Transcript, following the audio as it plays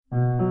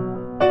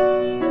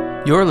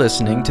You're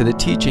listening to the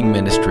teaching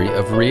ministry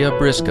of Rhea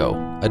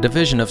Briscoe, a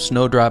division of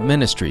Snowdrop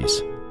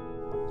Ministries.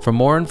 For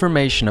more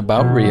information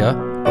about Rhea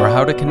or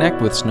how to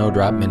connect with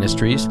Snowdrop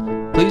Ministries,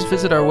 please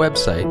visit our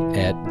website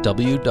at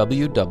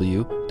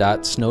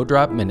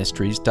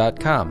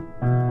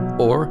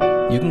www.snowdropministries.com, or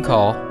you can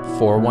call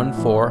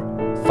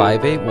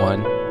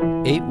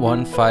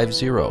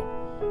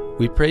 414-581-8150.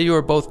 We pray you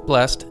are both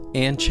blessed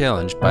and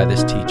challenged by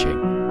this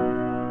teaching.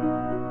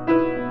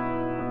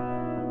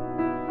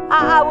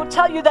 I will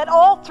tell you that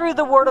all through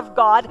the Word of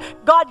God,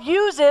 God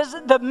uses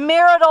the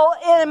marital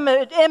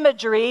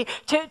imagery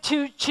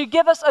to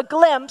give us a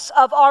glimpse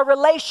of our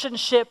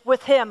relationship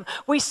with Him.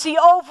 We see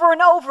over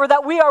and over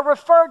that we are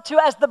referred to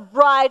as the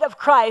bride of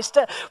Christ.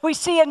 We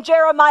see in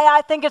Jeremiah,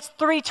 I think it's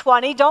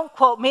 3:20, don't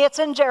quote me, it's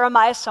in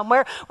Jeremiah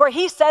somewhere, where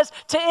He says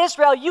to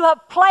Israel, "You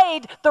have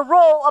played the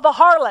role of a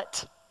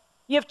harlot.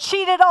 You've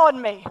cheated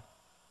on me."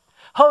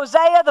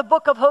 Hosea, the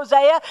book of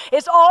Hosea,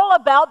 is all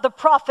about the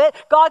prophet,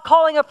 God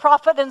calling a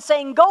prophet and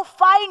saying, "Go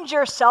find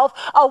yourself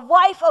a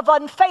wife of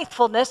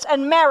unfaithfulness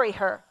and marry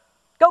her.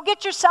 Go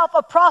get yourself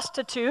a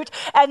prostitute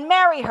and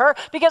marry her,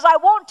 because I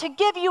want to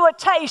give you a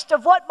taste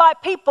of what my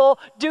people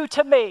do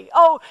to me."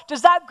 Oh,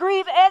 does that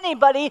grieve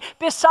anybody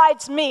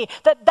besides me?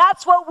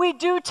 That's what we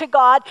do to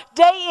God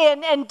day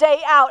in and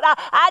day out.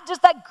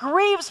 That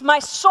grieves my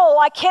soul.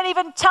 I can't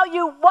even tell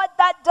you what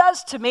that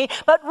does to me.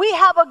 But we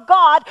have a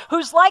God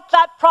who's like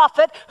that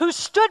prophet, who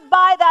stood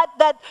by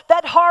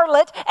that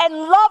harlot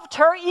and loved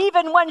her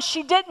even when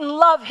she didn't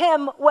love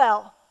him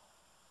well.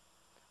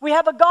 We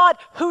have a God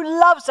who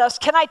loves us.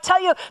 Can I tell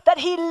you that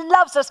He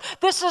loves us?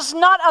 This is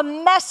not a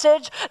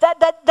message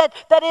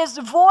that is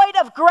void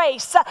of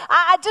grace.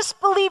 I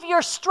just believe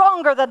you're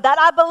stronger than that.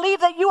 I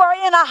believe that you are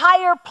in a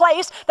higher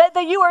place, that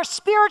you are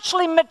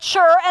spiritually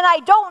mature, and I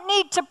don't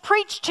need to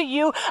preach to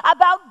you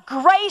about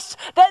grace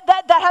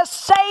that has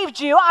saved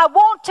you. I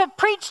want to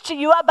preach to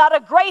you about a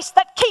grace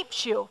that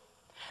keeps you.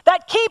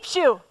 That keeps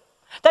you.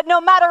 That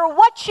no matter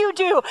what you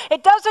do,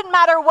 it doesn't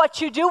matter what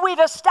you do. We've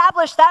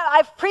established that.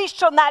 I've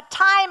preached on that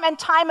time and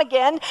time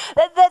again,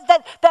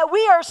 that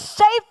we are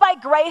saved by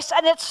grace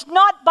and it's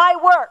not by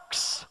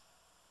works,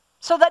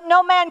 so that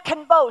no man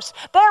can boast.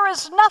 There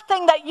is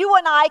nothing that you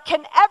and I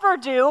can ever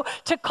do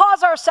to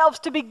cause ourselves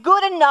to be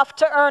good enough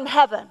to earn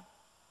heaven.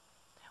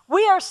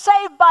 We are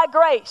saved by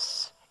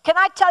grace. Can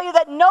I tell you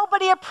that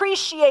nobody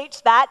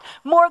appreciates that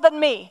more than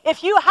me?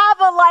 If you have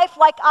a life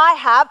like I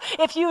have,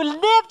 if you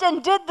lived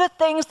and did the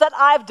things that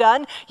I've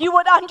done, you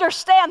would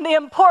understand the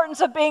importance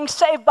of being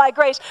saved by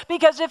grace.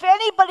 Because if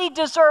anybody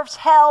deserves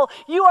hell,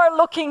 you are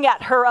looking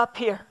at her up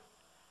here.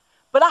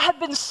 But I have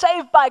been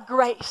saved by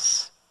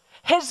grace.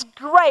 His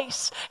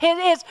grace,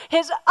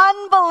 his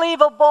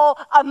unbelievable,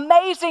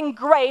 amazing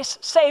grace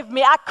saved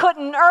me. I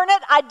couldn't earn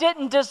it. I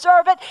didn't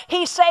deserve it.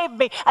 He saved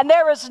me. And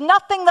there is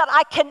nothing that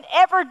I can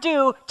ever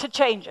do to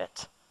change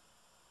it.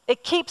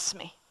 It keeps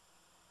me.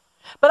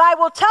 But I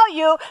will tell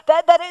you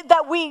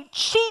that we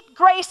cheat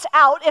grace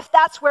out if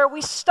that's where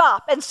we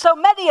stop. And so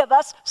many of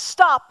us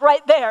stop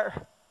right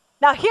there.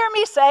 Now hear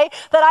me say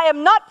that I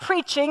am not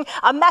preaching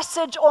a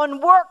message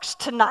on works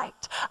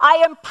tonight. I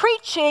am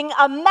preaching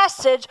a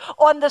message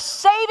on the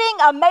saving,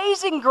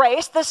 amazing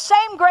grace. The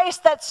same grace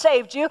that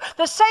saved you,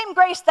 the same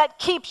grace that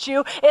keeps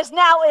you, is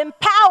now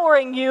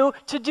empowering you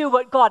to do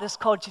what God has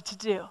called you to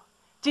do.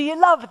 Do you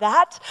love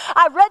that?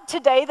 I read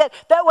today that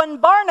when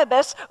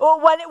Barnabas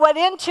went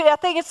into, I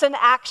think it's in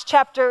Acts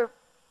chapter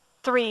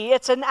 3,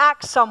 it's in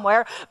Acts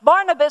somewhere,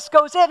 Barnabas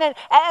goes in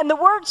and the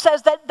word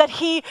says that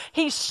he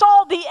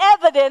saw the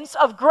evidence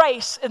of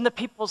grace in the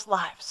people's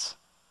lives.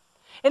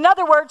 In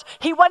other words,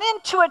 he went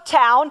into a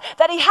town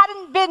that he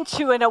hadn't been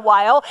to in a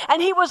while,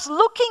 and he was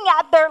looking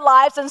at their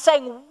lives and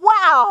saying,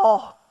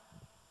 "Wow,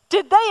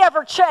 did they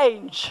ever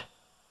change?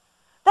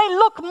 They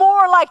look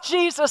more like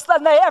Jesus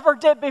than they ever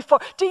did before."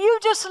 Do you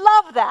just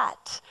love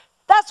that?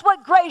 That's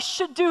what grace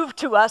should do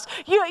to us.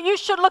 You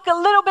should look a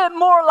little bit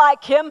more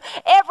like Him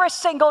every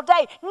single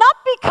day. Not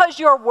because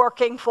you're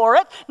working for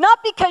it,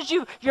 not because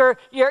you're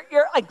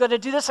I'm going to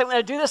do this, I'm going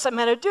to do this, I'm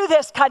going to do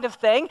this kind of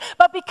thing,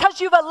 but because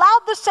you've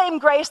allowed the same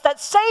grace that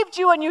saved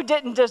you and you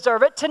didn't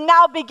deserve it to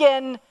now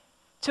begin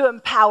to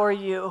empower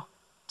you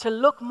to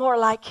look more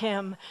like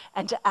Him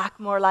and to act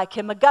more like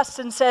Him.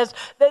 Augustine says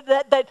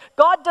that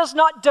God does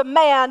not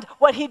demand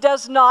what He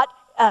does not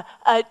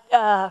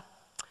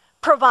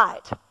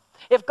provide.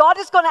 If God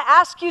is going to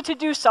ask you to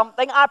do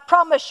something, I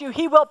promise you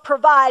He will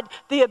provide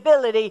the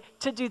ability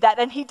to do that.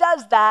 And He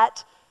does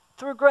that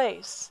through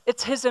grace.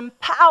 It's His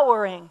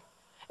empowering.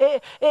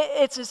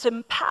 It's His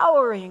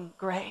empowering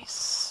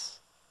grace.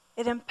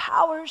 It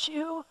empowers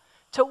you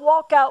to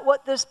walk out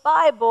what this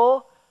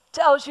Bible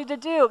tells you to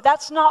do.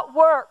 That's not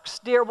works,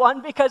 dear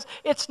one, because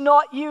it's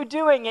not you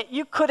doing it.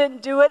 You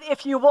couldn't do it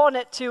if you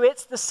wanted to.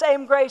 It's the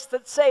same grace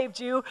that saved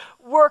you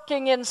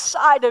working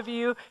inside of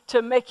you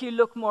to make you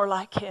look more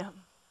like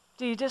Him.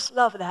 Do you just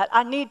love that?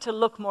 I need to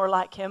look more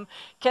like him.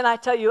 Can I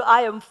tell you,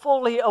 I am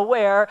fully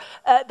aware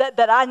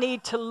that I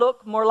need to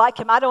look more like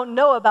him. I don't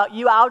know about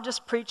you. I'll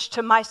just preach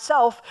to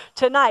myself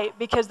tonight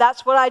because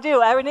that's what I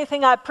do.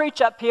 Anything I preach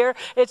up here,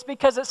 it's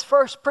because it's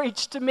first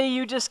preached to me.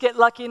 You just get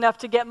lucky enough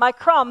to get my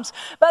crumbs.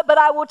 But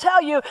I will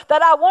tell you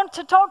that I want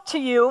to talk to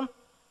you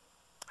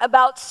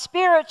about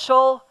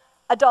spiritual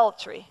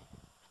adultery.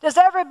 Does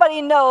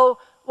everybody know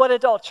what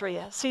adultery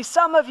is? See,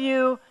 some of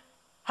you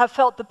have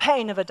felt the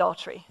pain of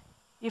adultery.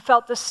 You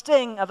felt the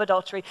sting of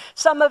adultery.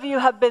 Some of you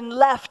have been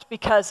left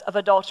because of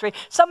adultery.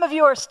 Some of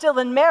you are still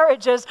in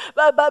marriages,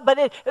 but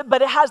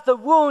it has the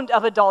wound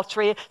of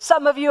adultery.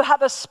 Some of you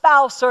have a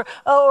spouse or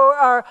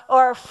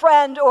a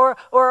friend or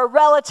a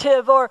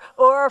relative or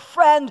a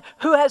friend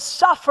who has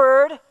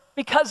suffered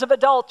because of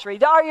adultery.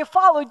 Are you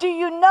following? Do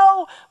you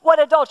know what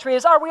adultery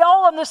is? Are we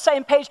all on the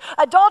same page?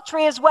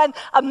 Adultery is when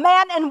a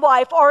man and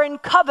wife are in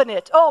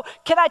covenant. Oh,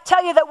 can I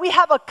tell you that we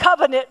have a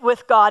covenant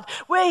with God?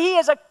 He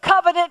is a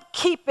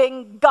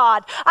covenant-keeping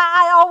God.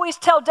 I always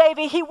tell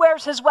Davey, he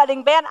wears his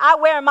wedding band. I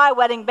wear my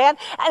wedding band.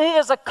 And it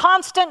is a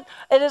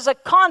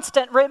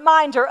constant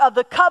reminder of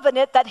the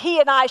covenant that he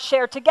and I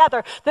share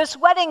together. This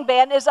wedding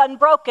band is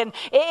unbroken.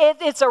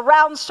 It's a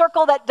round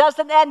circle that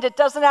doesn't end. It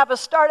doesn't have a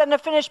start and a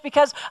finish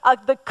because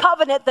the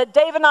covenant that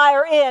Dave and I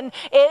are in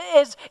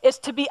is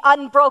to be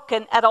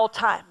unbroken at all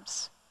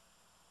times.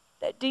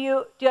 Do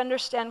you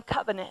understand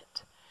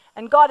covenant?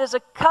 And God is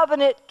a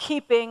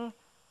covenant-keeping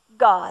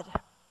God.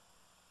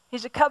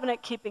 He's a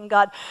covenant-keeping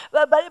God.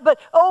 But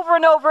over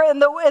and over in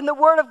the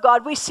Word of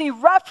God, we see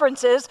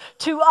references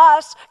to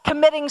us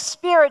committing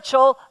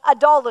spiritual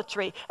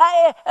idolatry.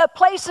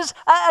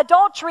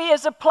 Adultery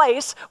is a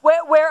place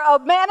where a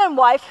man and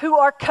wife who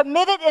are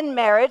committed in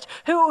marriage,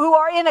 who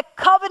are in a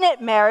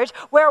covenant marriage,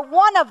 where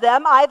one of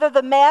them, either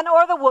the man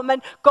or the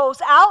woman, goes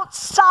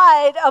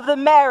outside of the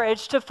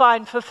marriage to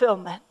find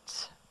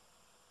fulfillment.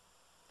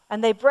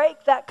 And they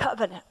break that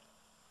covenant.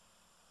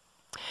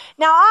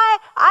 Now,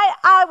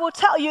 I will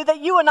tell you that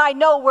you and I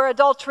know where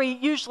adultery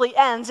usually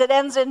ends. It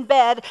ends in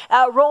bed,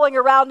 rolling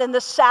around in the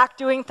sack,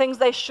 doing things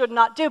they should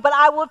not do. But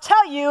I will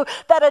tell you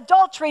that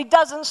adultery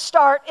doesn't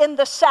start in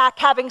the sack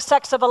having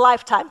sex of a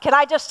lifetime. Can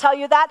I just tell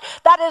you that?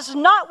 That is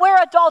not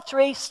where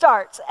adultery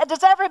starts.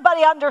 Does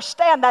everybody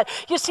understand that?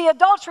 You see,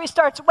 adultery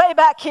starts way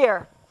back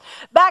here.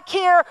 Back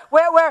here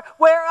where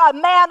a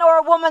man or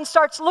a woman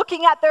starts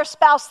looking at their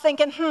spouse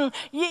thinking,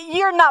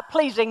 you're not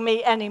pleasing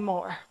me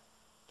anymore.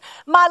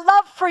 My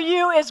love for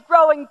you is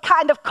growing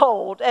kind of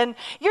cold, and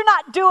you're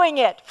not doing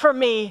it for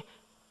me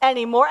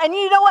anymore. And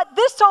you know what?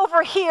 This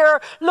over here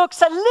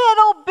looks a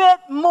little bit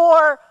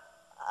more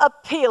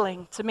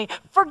appealing to me.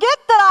 Forget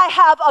that I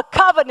have a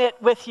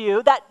covenant with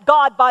you that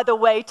God, by the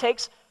way,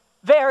 takes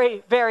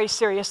very, very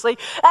seriously.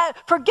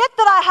 Forget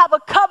that I have a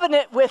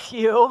covenant with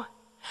you.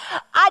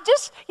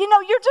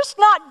 You're just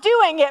not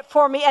doing it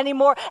for me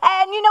anymore.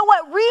 And you know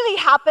what really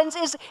happens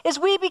is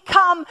we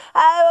become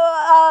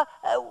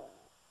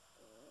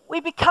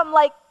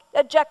like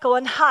a Jekyll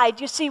and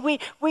Hyde. You see, we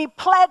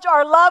pledge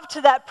our love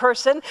to that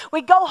person.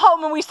 We go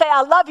home and we say,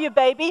 I love you,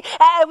 baby.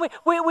 And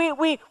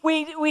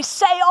we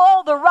say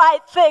all the right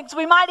things.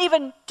 We might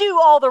even do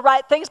all the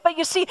right things. But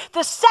you see,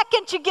 the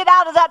second you get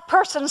out of that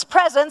person's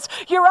presence,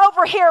 you're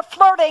over here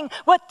flirting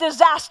with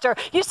disaster.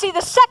 You see,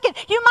 the second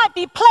you might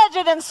be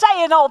pledging and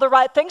saying all the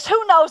right things,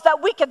 who knows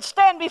that we can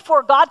stand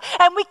before God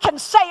and we can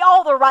say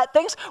all the right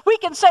things. We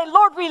can say,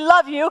 Lord, we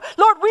love you.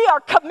 Lord, we are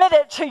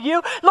committed to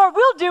you. Lord,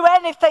 we'll do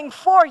anything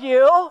for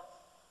you.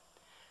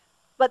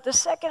 But the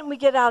second we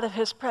get out of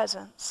his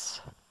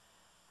presence,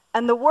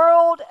 and the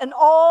world and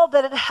all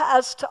that it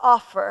has to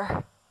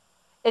offer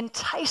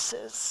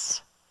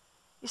entices.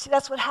 You see,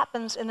 that's what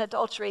happens in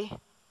adultery.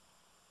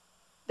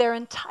 They're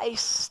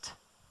enticed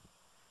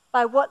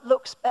by what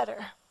looks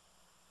better.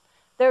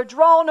 They're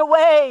drawn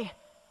away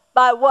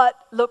by what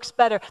looks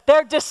better.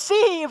 They're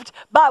deceived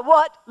by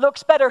what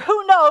looks better.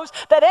 Who knows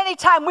that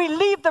anytime we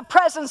leave the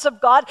presence of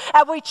God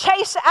and we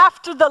chase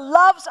after the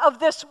loves of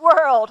this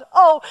world,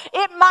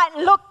 it might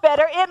look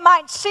better, it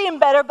might seem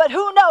better, but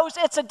who knows,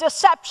 it's a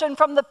deception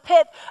from the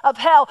pit of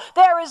hell.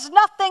 There is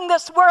nothing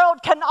this world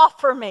can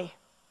offer me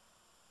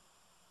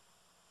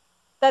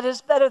that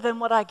is better than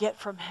what I get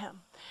from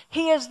him.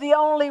 He is the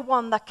only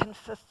one that can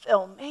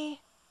fulfill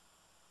me.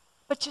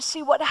 But you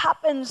see, what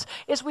happens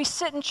is we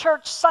sit in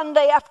church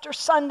Sunday after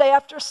Sunday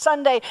after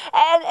Sunday,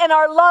 and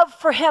our love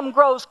for him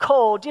grows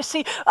cold. You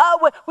see,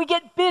 we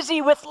get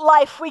busy with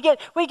life. We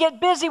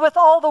get busy with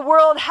all the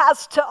world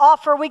has to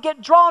offer. We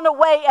get drawn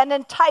away and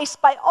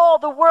enticed by all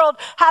the world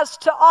has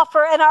to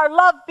offer, and our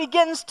love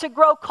begins to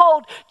grow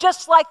cold,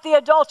 just like the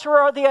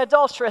adulterer or the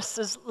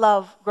adulteress's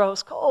love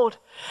grows cold.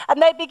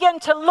 And they begin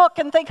to look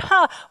and think,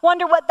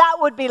 wonder what that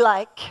would be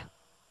like.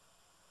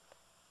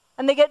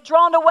 And they get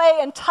drawn away,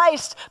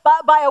 enticed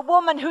by a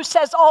woman who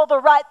says all the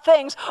right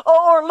things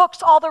or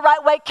looks all the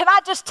right way. Can I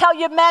just tell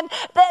you, men,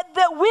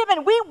 that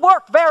women, we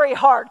work very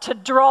hard to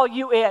draw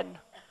you in.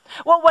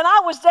 Well, when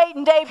I was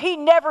dating Dave, he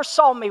never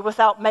saw me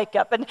without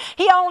makeup, and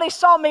he only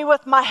saw me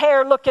with my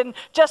hair looking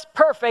just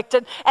perfect.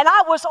 And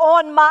I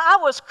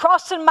was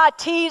crossing my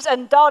T's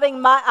and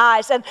dotting my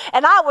I's, and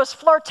I was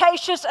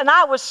flirtatious, and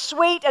I was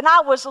sweet, and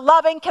I was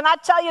loving. Can I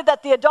tell you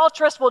that the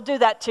adulteress will do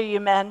that to you,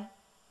 men?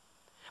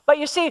 But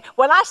you see,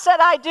 when I said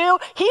I do,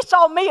 he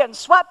saw me in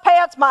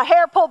sweatpants, my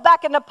hair pulled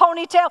back in a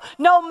ponytail,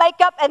 no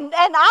makeup, and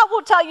I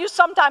will tell you,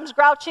 sometimes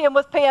grouchy and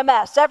with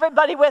PMS.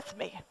 Everybody with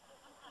me?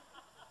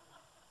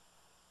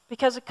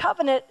 Because a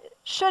covenant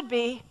should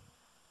be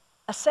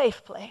a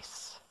safe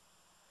place.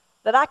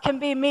 That I can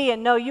be me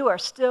and know you are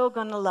still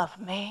going to love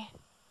me.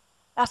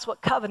 That's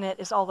what covenant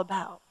is all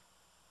about.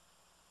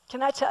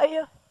 Can I tell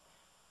you,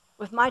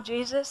 with my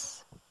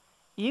Jesus,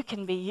 you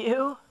can be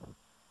you,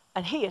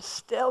 and he is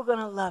still going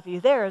to love you.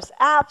 There is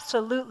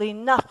absolutely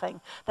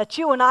nothing that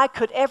you and I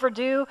could ever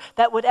do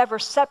that would ever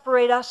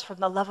separate us from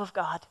the love of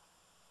God.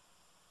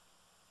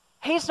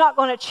 He's not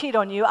going to cheat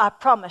on you, I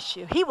promise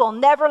you. He will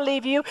never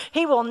leave you.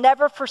 He will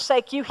never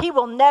forsake you. He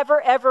will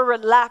never, ever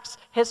relax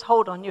his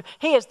hold on you.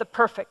 He is the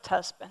perfect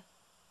husband.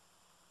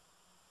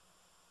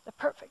 The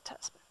perfect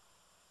husband.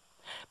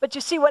 But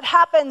you see what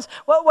happens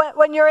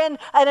when you're in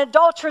an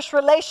adulterous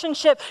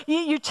relationship,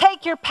 you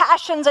take your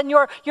passions and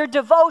your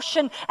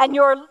devotion and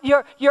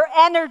your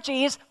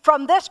energies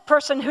from this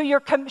person who you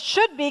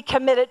should be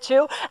committed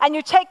to, and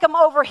you take them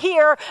over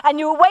here and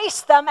you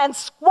waste them and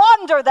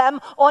squander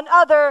them on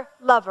other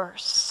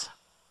lovers.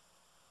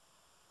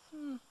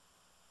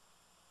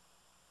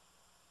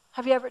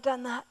 Have you ever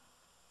done that?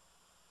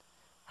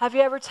 Have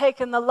you ever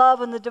taken the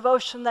love and the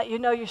devotion that you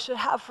know you should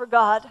have for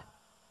God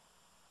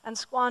and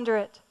squander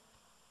it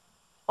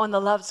on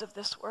the loves of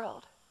this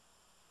world?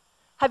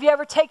 Have you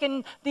ever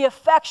taken the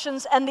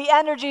affections and the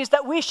energies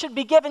that we should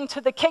be giving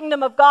to the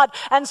kingdom of God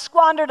and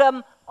squandered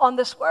them on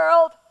this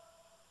world?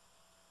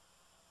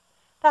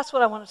 That's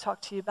what I want to talk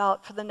to you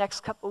about for the next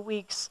couple of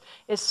weeks,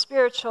 is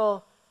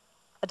spiritual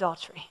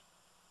adultery.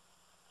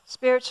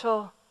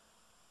 Spiritual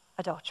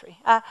adultery.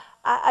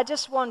 I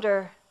just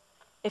wonder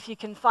if you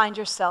can find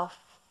yourself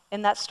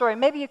in that story.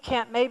 Maybe you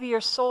can't. Maybe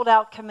you're sold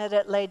out,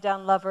 committed, laid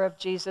down lover of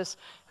Jesus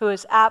who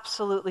is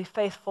absolutely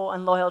faithful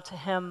and loyal to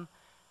him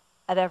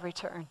at every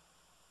turn.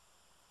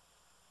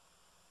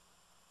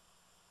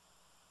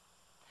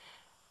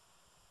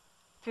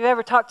 If you've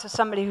ever talked to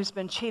somebody who's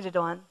been cheated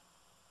on,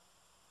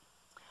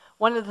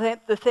 one of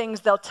the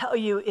things they'll tell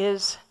you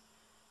is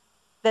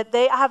that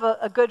they have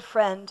a good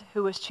friend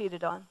who was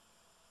cheated on.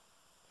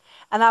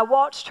 And I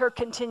watched her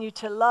continue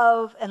to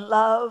love and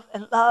love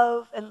and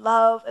love and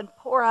love and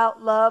pour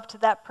out love to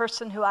that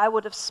person who I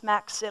would have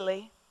smacked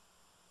silly.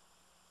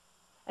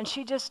 And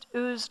she just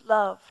oozed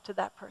love to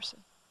that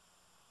person.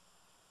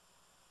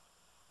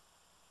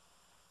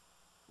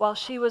 While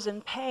she was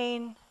in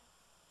pain,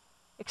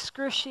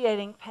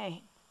 excruciating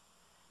pain,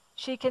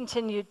 she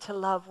continued to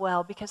love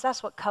well, because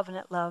that's what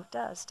covenant love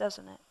does,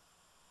 doesn't it?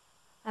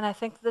 And I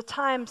think the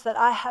times that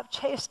I have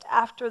chased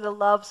after the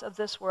loves of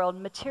this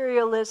world,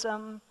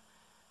 materialism,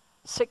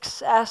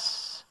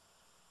 success,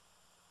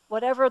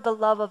 whatever the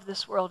love of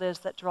this world is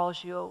that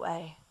draws you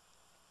away.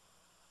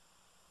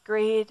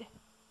 Greed.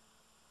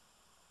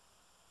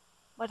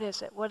 What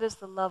is it? What is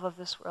the love of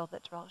this world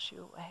that draws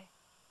you away?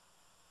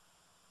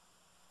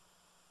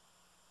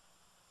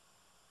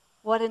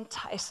 What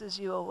entices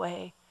you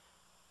away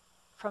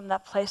from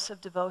that place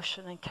of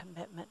devotion and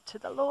commitment to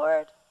the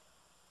Lord?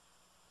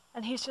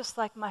 And he's just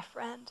like my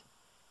friend.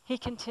 He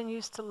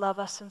continues to love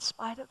us in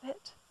spite of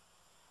it.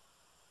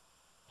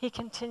 He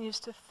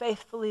continues to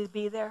faithfully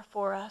be there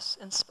for us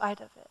in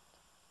spite of it.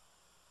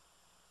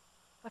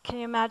 But can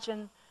you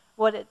imagine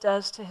what it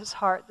does to his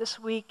heart? This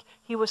week,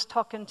 he was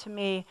talking to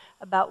me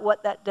about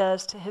what that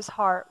does to his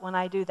heart when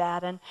I do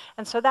that. And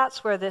so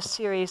that's where this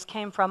series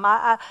came from.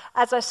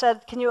 As I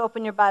said, can you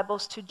open your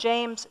Bibles to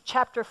James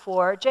chapter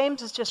 4?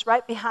 James is just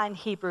right behind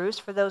Hebrews,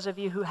 for those of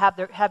you who have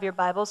your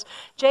Bibles.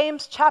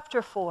 James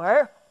chapter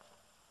 4.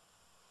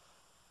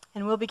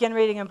 And we'll begin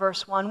reading in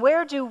verse 1.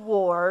 Where do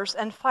wars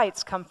and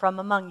fights come from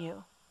among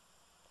you?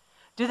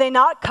 Do they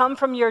not come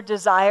from your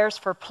desires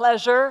for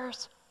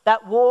pleasures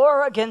that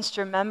war against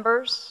your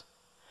members?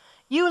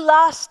 You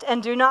lust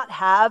and do not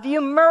have.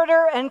 You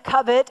murder and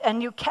covet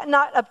and you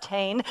cannot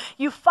obtain.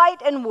 You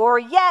fight and war,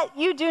 yet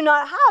you do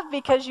not have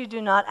because you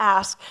do not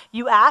ask.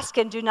 You ask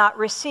and do not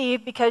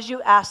receive because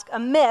you ask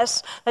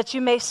amiss, that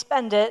you may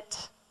spend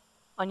it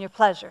on your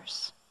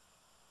pleasures.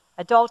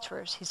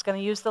 Adulterers, he's going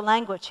to use the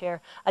language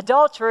here.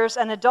 Adulterers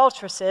and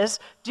adulteresses,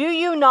 do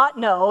you not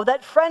know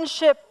that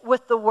friendship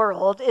with the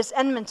world is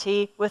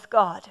enmity with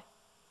God?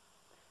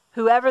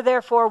 Whoever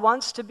therefore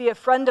wants to be a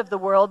friend of the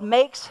world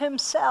makes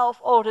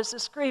himself, does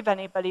this grieve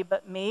anybody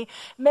but me,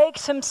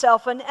 makes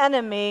himself an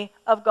enemy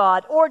of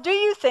God. Or do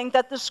you think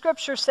that the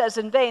scripture says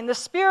in vain, the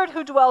Spirit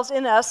who dwells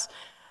in us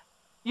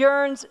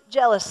yearns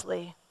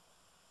jealously,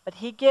 but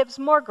he gives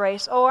more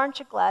grace? Oh, aren't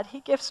you glad?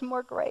 He gives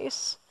more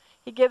grace.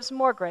 He gives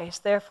more grace.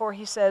 Therefore,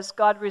 he says,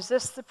 God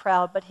resists the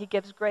proud, but he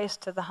gives grace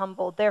to the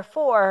humble.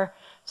 Therefore,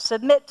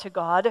 submit to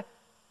God.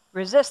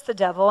 Resist the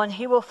devil, and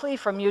he will flee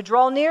from you.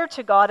 Draw near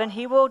to God, and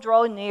he will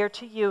draw near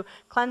to you.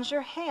 Cleanse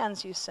your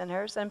hands, you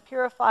sinners, and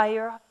purify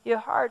your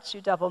hearts, you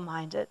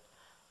double-minded.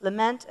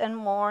 Lament and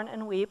mourn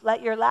and weep.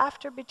 Let your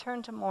laughter be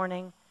turned to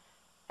mourning,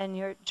 and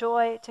your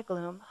joy to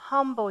gloom.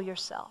 Humble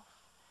yourself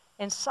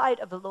in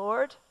sight of the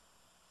Lord,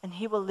 and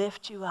he will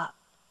lift you up.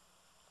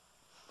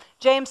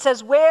 James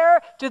says, where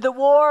do the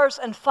wars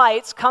and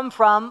fights come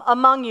from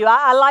among you?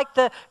 I like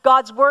the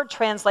God's Word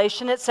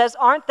translation. It says,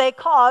 aren't they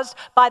caused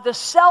by the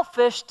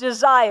selfish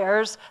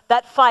desires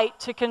that fight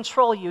to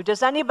control you?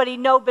 Does anybody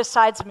know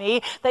besides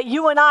me that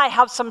you and I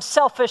have some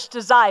selfish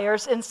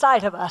desires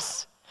inside of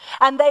us?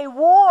 And they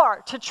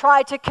war to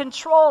try to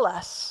control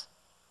us.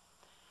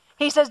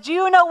 He says, do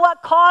you know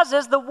what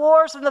causes the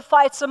wars and the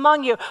fights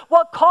among you?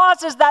 What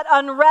causes that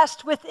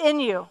unrest within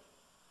you?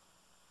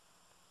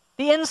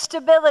 The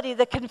instability,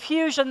 the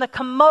confusion, the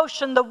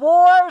commotion, the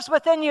wars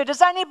within you.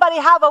 Does anybody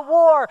have a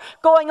war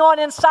going on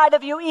inside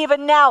of you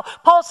even now?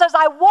 Paul says,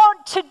 I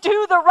want to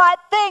do the right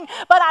thing,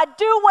 but I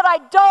do what I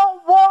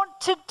don't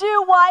want to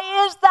do.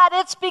 Why is that?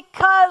 It's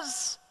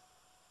because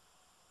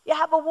you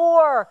have a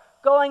war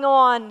going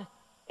on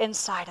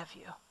inside of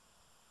you.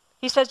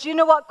 He says, you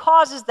know what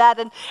causes that?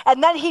 And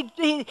then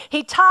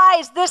he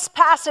ties this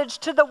passage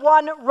to the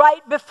one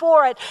right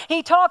before it.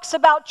 He talks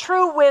about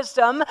true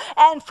wisdom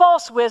and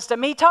false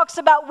wisdom. He talks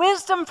about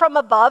wisdom from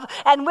above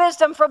and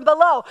wisdom from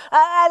below.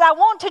 And I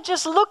want to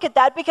just look at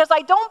that because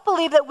I don't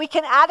believe that we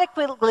can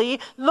adequately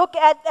look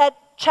at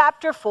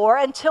chapter 4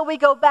 until we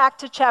go back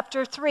to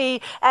chapter 3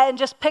 and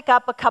just pick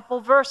up a couple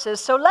verses.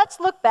 So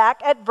let's look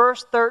back at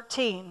verse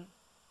 13.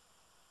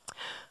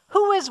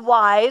 Who is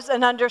wise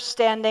and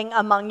understanding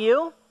among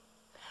you?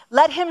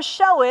 Let him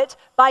show it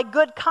by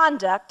good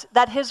conduct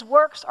that his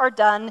works are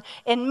done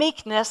in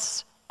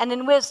meekness and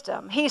in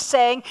wisdom. He's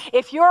saying,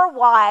 if you're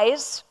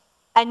wise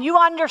and you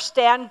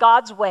understand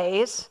God's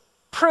ways,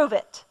 prove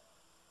it.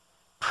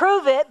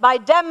 Prove it by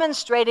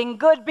demonstrating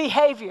good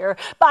behavior,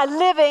 by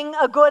living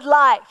a good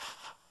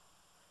life.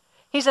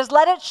 He says,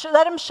 let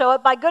him show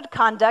it by good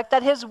conduct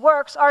that his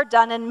works are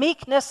done in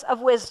meekness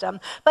of wisdom.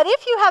 But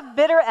if you have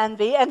bitter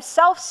envy and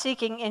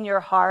self-seeking in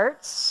your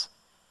hearts,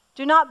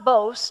 do not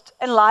boast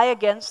and lie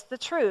against the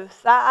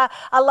truth. I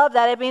love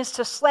that. It means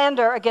to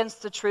slander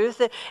against the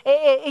truth.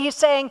 He's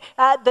saying,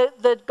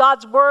 the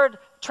God's Word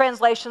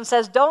translation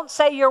says, don't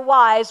say you're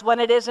wise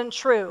when it isn't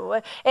true.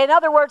 In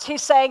other words,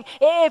 he's saying,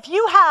 if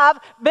you have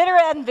bitter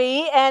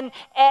envy and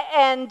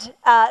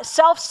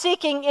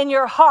self-seeking in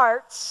your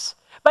hearts,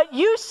 but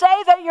you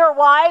say that you're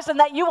wise and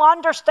that you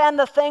understand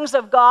the things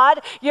of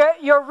God,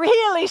 you're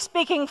really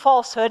speaking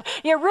falsehood.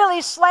 You're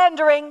really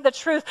slandering the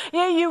truth.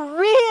 You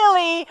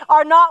really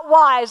are not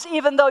wise,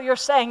 even though you're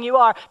saying you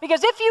are.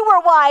 Because if you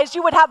were wise,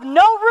 you would have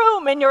no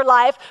room in your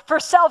life for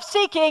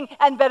self-seeking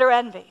and bitter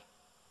envy.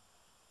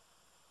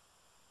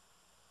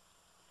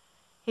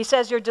 He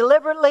says you're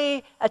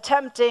deliberately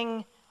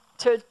attempting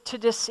to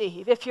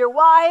deceive. If you're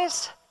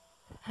wise,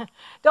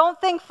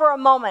 don't think for a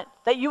moment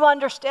that you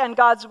understand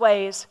God's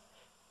ways,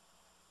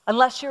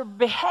 unless your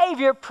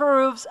behavior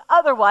proves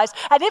otherwise.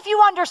 And if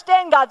you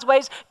understand God's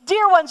ways,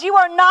 dear ones,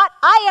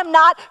 I am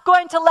not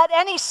going to let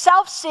any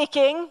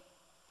self-seeking,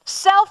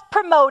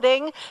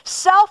 self-promoting,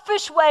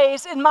 selfish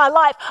ways in my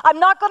life. I'm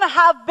not going to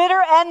have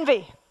bitter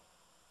envy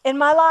in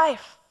my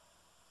life.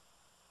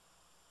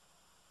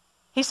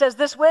 He says,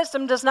 this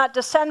wisdom does not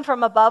descend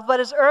from above, but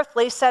is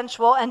earthly,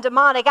 sensual, and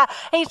demonic.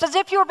 He says,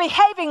 if you're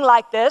behaving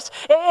like this,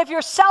 if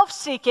you're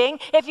self-seeking,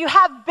 if you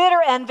have bitter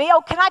envy,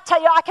 can I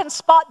tell you, I can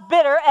spot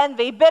bitter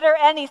envy, bitter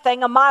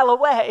anything a mile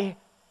away.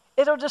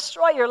 It'll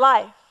destroy your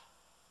life.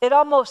 It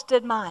almost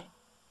did mine.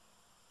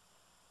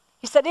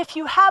 He said, if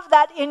you have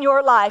that in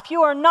your life,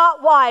 you are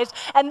not wise,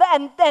 and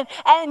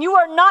you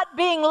are not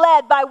being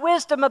led by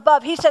wisdom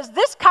above. He says,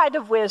 this kind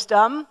of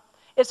wisdom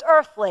is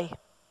earthly.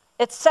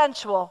 It's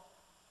sensual.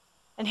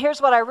 And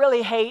here's what I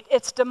really hate,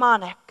 it's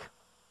demonic.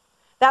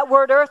 That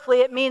word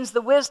earthly, it means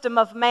the wisdom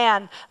of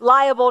man,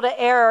 liable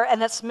to error,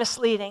 and it's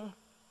misleading.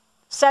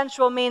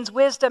 Sensual means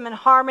wisdom in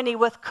harmony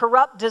with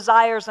corrupt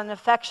desires and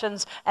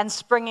affections and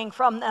springing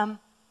from them.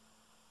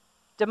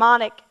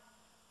 Demonic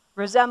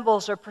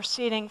resembles or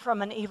proceeding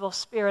from an evil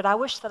spirit. I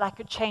wish that I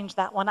could change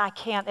that one. I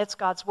can't. It's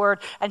God's word.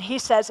 And he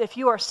says, if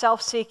you are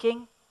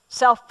self-seeking,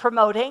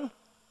 self-promoting,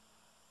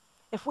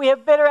 if we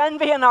have bitter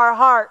envy in our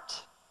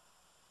heart,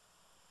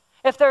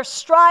 if there's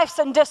strifes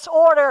and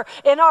disorder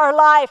in our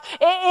life,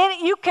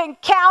 you can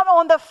count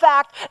on the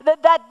fact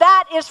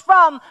that is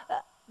from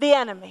the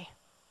enemy.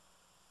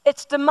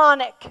 It's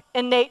demonic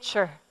in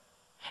nature.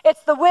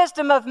 It's the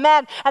wisdom of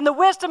man, and the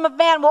wisdom of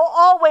man will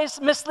always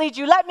mislead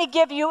you. Let me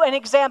give you an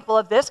example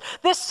of this.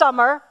 This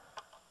summer,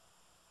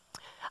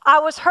 I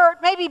was hurt,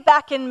 maybe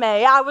back in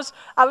May. I was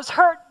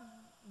hurt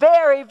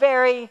very,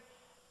 very,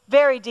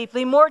 very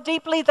deeply, more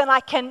deeply than I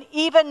can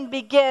even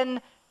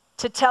begin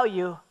to tell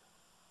you.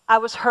 I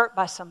was hurt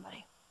by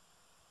somebody.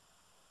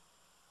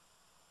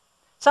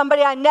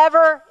 Somebody I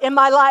never in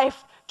my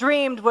life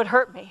dreamed would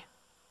hurt me.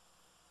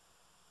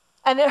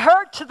 And it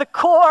hurt to the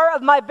core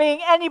of my being.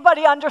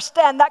 Anybody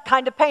understand that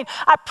kind of pain?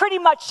 I pretty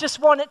much just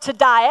wanted to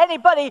die.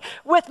 Anybody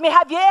with me?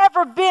 Have you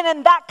ever been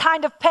in that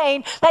kind of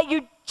pain that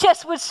you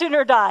just would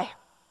sooner die?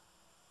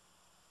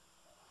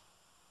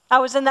 I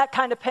was in that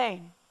kind of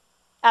pain.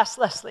 Ask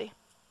Leslie.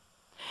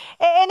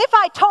 And if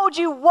I told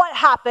you what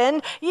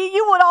happened,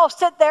 you would all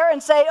sit there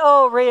and say,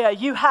 oh, Rhea,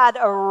 you had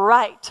a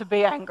right to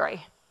be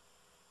angry.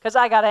 Because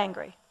I got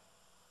angry.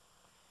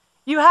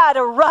 You had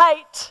a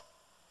right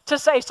to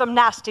say some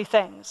nasty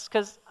things,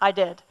 because I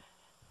did.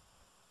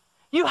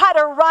 You had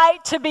a right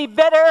to be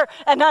bitter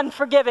and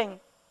unforgiving,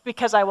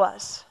 because I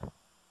was.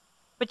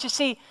 But you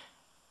see,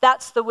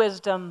 that's the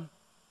wisdom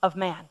of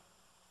man.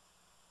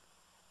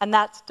 And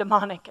that's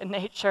demonic in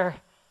nature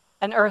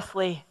and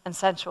earthly and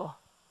sensual.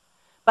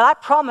 But I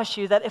promise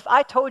you that if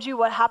I told you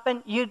what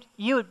happened, you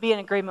would be in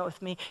agreement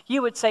with me.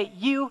 You would say,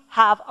 you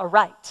have a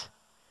right.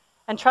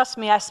 And trust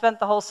me, I spent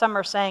the whole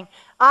summer saying,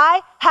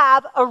 I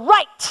have a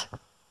right.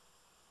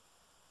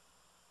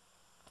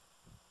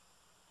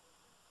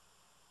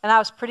 And I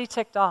was pretty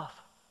ticked off.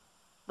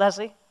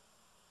 Leslie,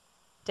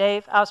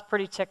 Dave, I was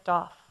pretty ticked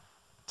off.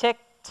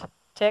 Ticked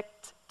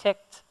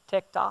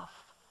off.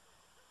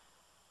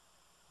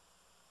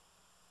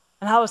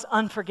 And I was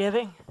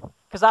unforgiving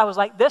because I was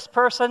like, this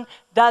person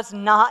does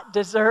not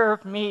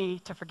deserve me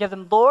to forgive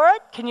them. Lord,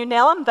 can you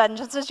nail them?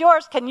 Vengeance is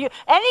yours. Can you?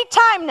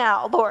 Anytime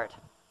now, Lord.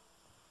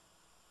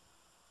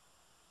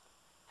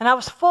 And I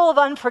was full of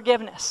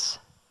unforgiveness.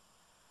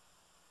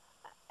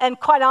 And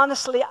quite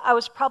honestly, I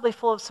was probably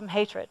full of some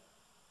hatred.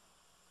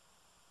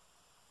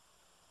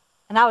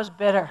 And I was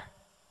bitter.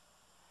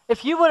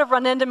 If you would have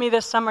run into me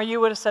this summer, you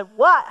would have said,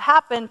 what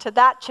happened to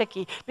that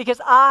chickie?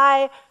 Because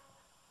I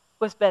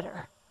was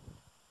bitter.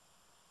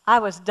 I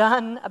was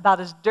done about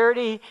as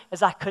dirty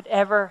as I could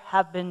ever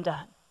have been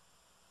done.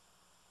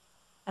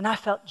 And I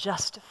felt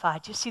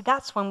justified. You see,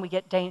 that's when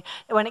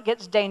when it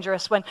gets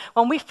dangerous, when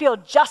we feel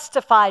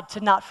justified to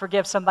not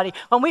forgive somebody,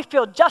 when we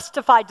feel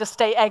justified to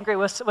stay angry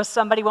with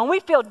somebody, when we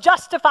feel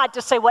justified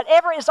to say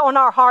whatever is on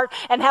our heart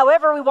and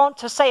however we want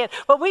to say it,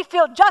 when we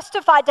feel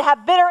justified to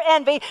have bitter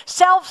envy,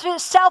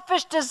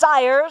 selfish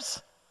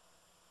desires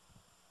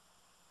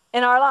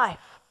in our life.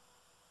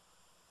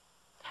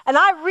 And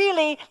I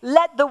really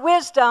let the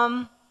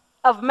wisdom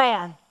of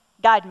man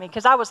guide me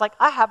because I was like,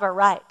 I have a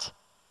right.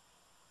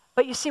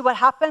 But you see what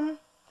happened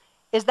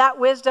is that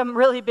wisdom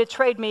really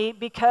betrayed me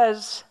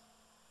because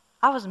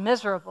I was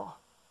miserable.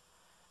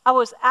 I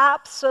was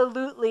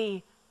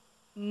absolutely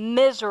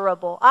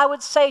miserable. I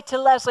would say to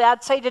Leslie,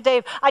 I'd say to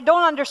Dave, I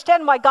don't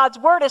understand why God's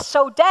word is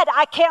so dead.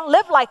 I can't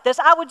live like this.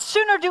 I would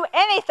sooner do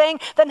anything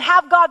than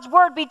have God's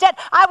word be dead.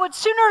 I would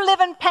sooner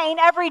live in pain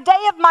every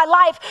day of my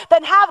life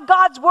than have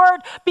God's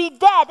word be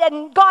dead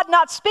and God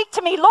not speak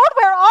to me. Lord,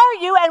 where are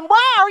you and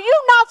why are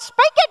you not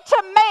speaking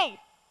to me?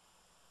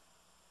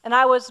 And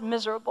I was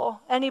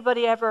miserable.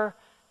 Anybody ever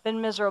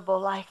been miserable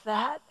like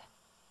that?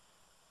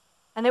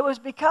 And it was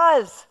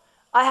because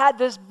I had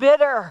this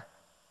bitter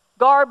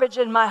garbage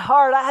in my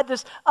heart. I had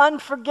this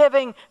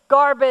unforgiving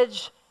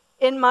garbage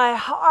in my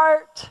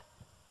heart.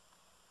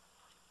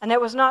 And it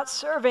was not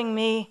serving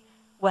me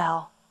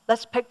well.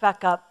 Let's pick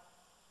back up.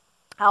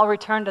 I'll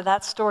return to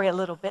that story a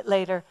little bit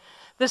later.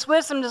 This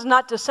wisdom does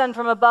not descend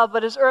from above,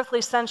 but is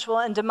earthly, sensual,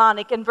 and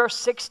demonic. In verse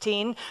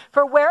 16,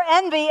 for where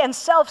envy and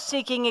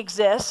self-seeking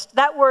exist,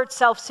 that word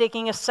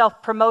self-seeking is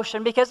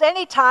self-promotion, because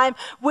anytime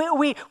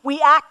we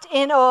act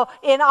in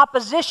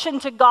opposition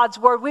to God's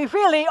word, we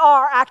really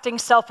are acting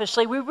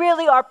selfishly. We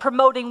really are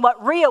promoting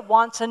what Rhea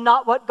wants and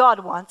not what God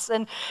wants.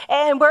 And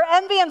where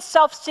envy and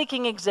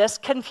self-seeking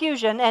exist,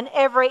 confusion and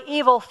every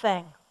evil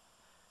thing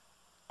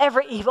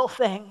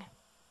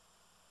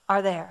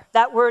are there.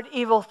 That word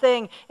evil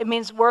thing, it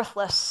means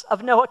worthless,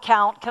 of no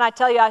account. Can I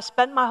tell you, I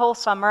spent my whole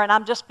summer, and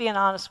I'm just being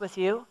honest with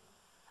you,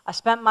 I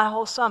spent my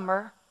whole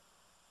summer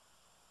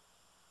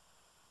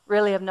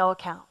really of no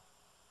account.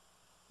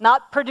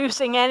 Not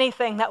producing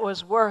anything that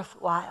was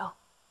worthwhile.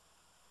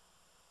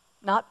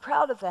 Not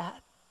proud of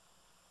that.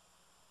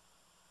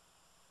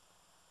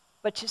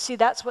 But you see,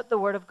 that's what the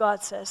Word of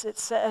God says. It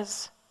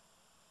says,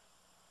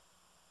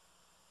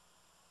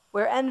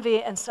 where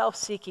envy and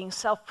self-seeking,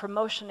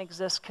 self-promotion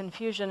exists,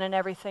 confusion and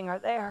everything are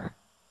there.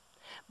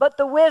 But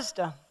the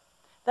wisdom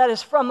that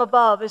is from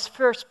above is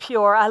first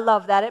pure. I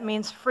love that. It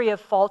means free of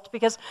fault,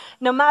 because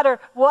no matter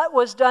what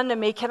was done to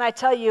me, can I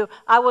tell you,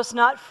 I was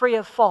not free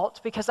of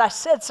fault, because I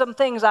said some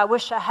things I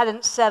wish I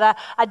hadn't said.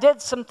 I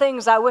did some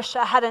things I wish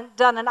I hadn't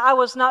done, and I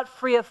was not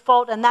free of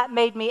fault, and that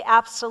made me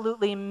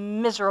absolutely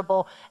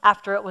miserable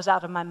after it was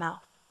out of my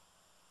mouth.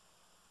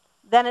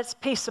 Then it's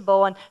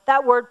peaceable. And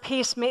that word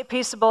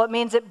peaceable, it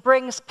means it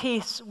brings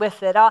peace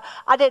with it.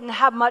 I didn't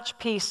have much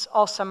peace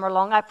all summer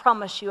long. I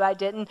promise you I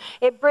didn't.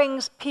 It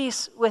brings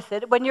peace with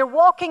it. When you're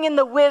walking in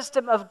the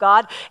wisdom of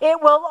God,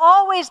 it will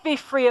always be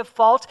free of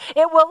fault.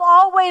 It will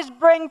always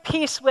bring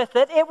peace with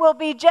it. It will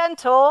be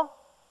gentle.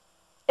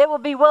 It'll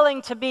be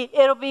willing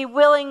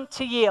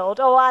to yield.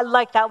 Oh, I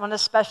like that one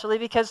especially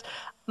because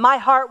my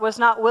heart was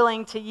not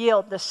willing to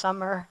yield this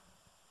summer.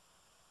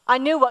 I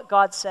knew what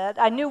God said.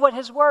 I knew what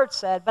his word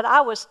said, but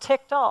I was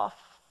ticked off.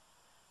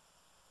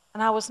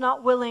 And I was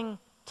not willing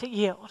to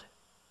yield.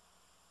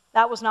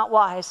 That was not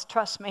wise,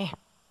 trust me.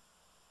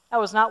 That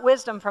was not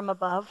wisdom from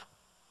above.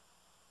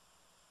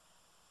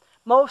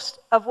 Most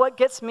of what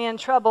gets me in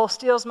trouble,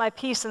 steals my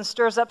peace, and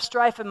stirs up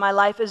strife in my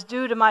life is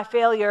due to my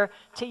failure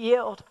to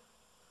yield.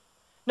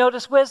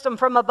 Notice wisdom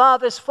from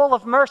above is full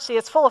of mercy.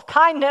 It's full of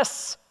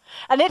kindness.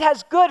 And it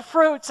has good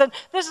fruits. And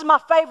this is my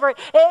favorite.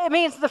 It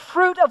means the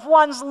fruit of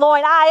one's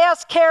loin. I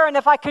asked Karen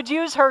if I could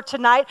use her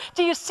tonight.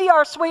 Do you see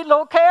our sweet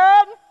little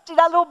Karen? See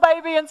that little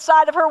baby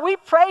inside of her? We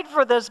prayed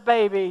for this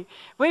baby.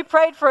 We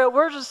prayed for it.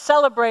 We're just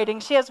celebrating.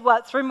 She has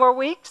what, 3 more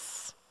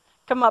weeks?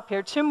 Come up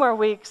here, 2 more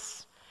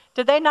weeks.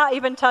 Did they not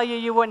even tell you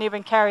you wouldn't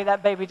even carry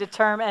that baby to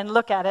term? And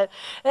look at it.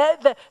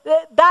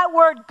 That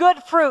word,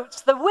 good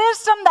fruits, the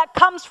wisdom that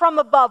comes from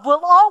above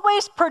will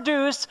always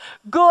produce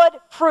good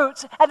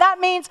fruits. And that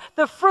means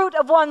the fruit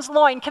of one's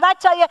loin. Can I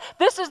tell you,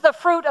 this is the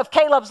fruit of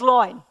Caleb's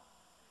loin.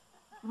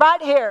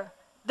 Right here.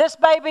 This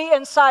baby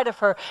inside of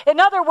her. In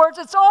other words,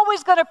 it's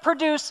always going to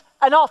produce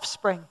an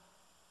offspring.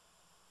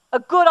 A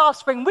good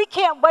offspring. We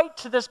can't wait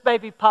till this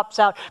baby pops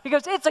out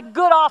because it's a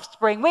good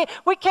offspring.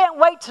 We can't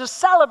wait to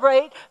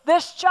celebrate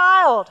this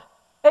child.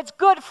 It's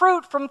good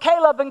fruit from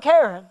Caleb and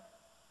Karen.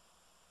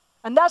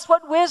 And that's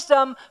what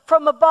wisdom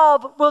from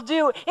above will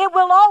do. It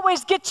will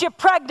always get you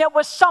pregnant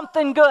with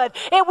something good.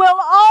 It will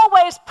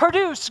always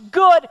produce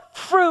good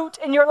fruit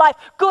in your life.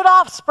 Good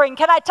offspring.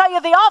 Can I tell you,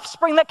 the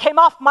offspring that came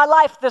off my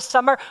life this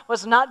summer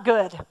was not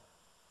good.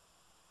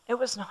 It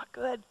was not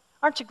good.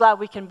 Aren't you glad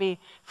we can be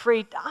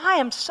free? I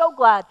am so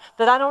glad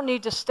that I don't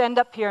need to stand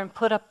up here and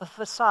put up a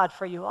facade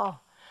for you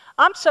all.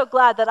 I'm so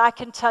glad that I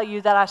can tell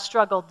you that I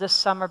struggled this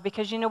summer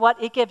because you know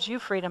what? It gives you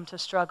freedom to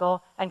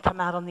struggle and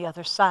come out on the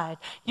other side.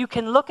 You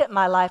can look at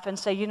my life and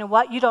say, you know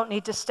what? You don't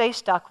need to stay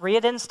stuck. Rhea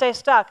didn't stay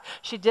stuck.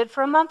 She did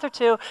for a month or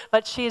 2,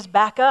 but she's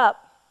back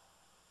up.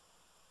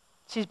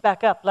 She's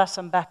back up. Bless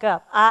them, back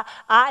up. I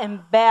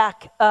am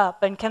back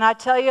up. And can I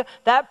tell you,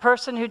 that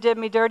person who did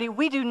me dirty,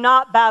 we do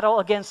not battle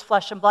against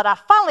flesh and blood. I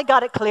finally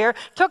got it clear.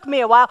 Took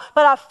me a while,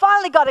 but I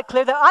finally got it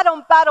clear that I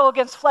don't battle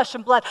against flesh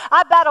and blood.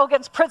 I battle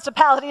against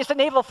principalities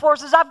and evil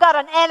forces. I've got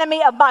an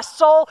enemy of my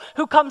soul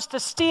who comes to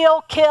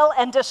steal, kill,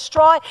 and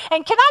destroy.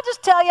 And can I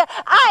just tell you,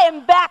 I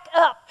am back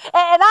up.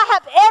 And I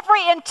have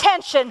every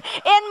intention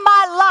in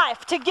my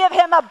life to give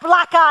him a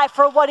black eye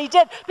for what he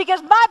did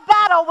because my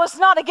battle was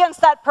not against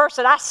that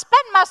person. I spent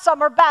my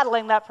summer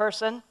battling that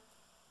person.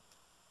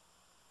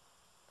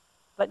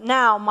 But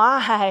now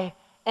my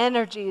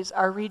energies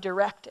are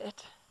redirected.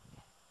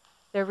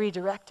 They're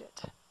redirected.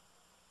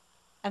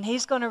 And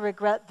he's going to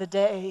regret the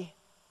day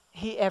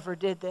he ever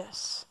did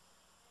this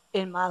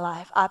in my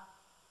life. I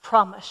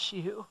promise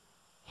you,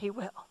 he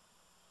will.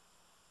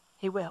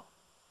 He will.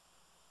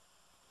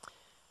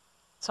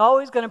 It's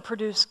always going to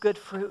produce good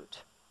fruit.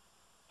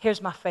 Here's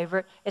my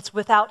favorite. It's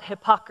without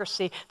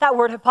hypocrisy. That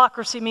word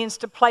hypocrisy means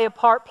to play a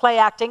part, play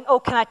acting. Oh,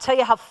 can I tell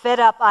you how fed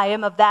up I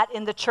am of that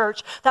in the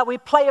church? That we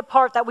play a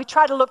part, that we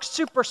try to look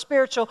super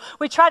spiritual.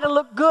 We try to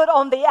look good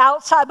on the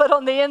outside, but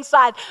on the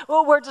inside,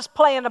 well, we're just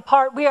playing a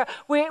part. We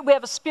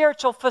have a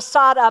spiritual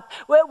facade up.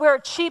 We're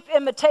a cheap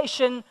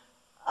imitation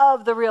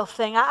of the real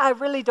thing. I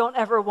really don't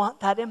ever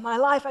want that in my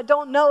life. I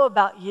don't know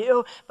about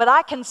you, but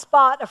I can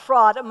spot a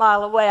fraud a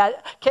mile away.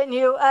 Can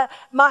you?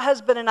 My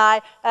husband and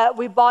I,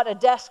 we bought a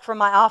desk for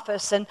my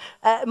office, and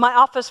my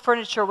office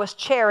furniture was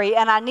cherry,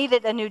 and I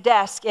needed a new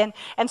desk. And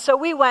so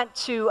we went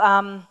to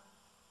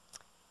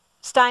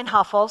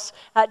Steinhoffel's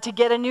to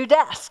get a new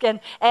desk. And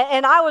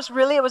I was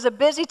really, it was a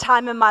busy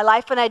time in my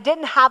life, and I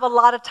didn't have a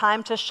lot of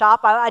time to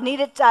shop. I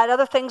had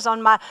other things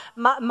on my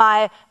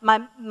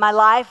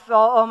life,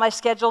 or my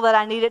schedule that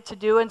I needed to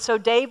do. And so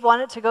Dave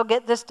wanted to go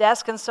get this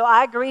desk, and so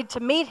I agreed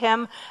to meet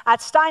him at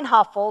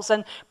Steinhoffel's.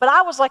 But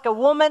I was like a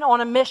woman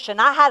on a mission.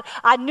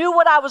 I knew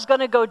what I was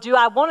going to go do.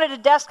 I wanted a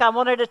desk. I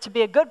wanted it to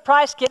be a good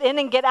price, get in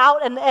and get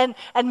out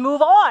and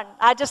move on.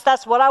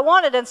 That's what I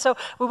wanted. And so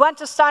we went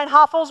to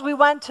Steinhoffel's. We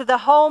went to the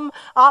home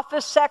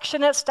office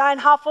section at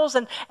Steinhoffel's,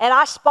 and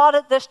I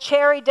spotted this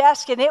cherry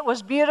desk, and it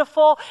was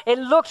beautiful. It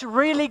looked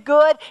really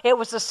good. It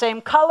was the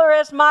same color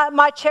as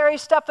my cherry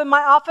stuff in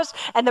my office,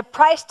 and the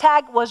price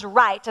tag was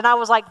right. And I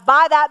was like,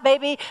 buy that,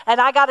 baby,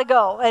 and I got to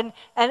go.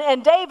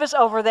 And Dave is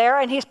over there,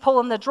 and he's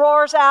pulling the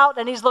drawers out,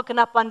 and he's looking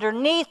up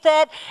underneath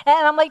it.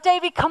 And I'm like,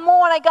 Davey, come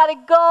on, I got to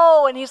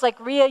go. And he's like,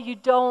 Rhea, you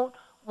don't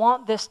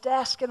want this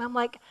desk? And I'm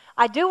like,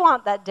 I do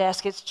want that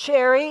desk. It's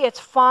cherry. It's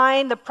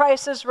fine. The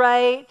price is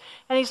right.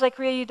 And he's like,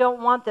 Rhea, you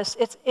don't want this.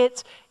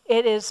 It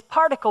is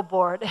particle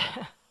board.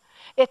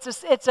 It's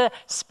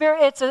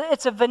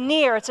a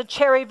veneer. It's a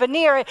cherry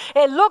veneer.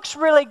 It looks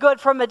really good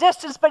from a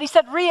distance, but he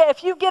said, Rhea,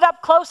 if you get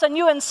up close and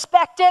you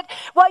inspect it,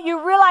 what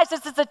you realize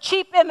is it's a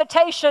cheap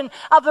imitation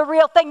of the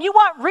real thing. You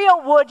want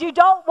real wood. You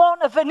don't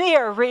want a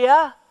veneer,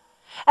 Rhea.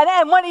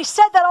 And when he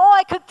said that, all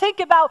I could think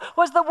about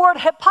was the word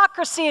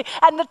hypocrisy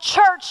and the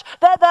church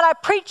that I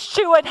preach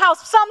to, and how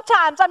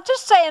sometimes, I'm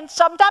just saying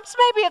sometimes,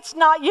 maybe it's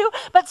not you,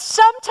 but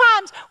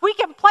sometimes we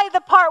can play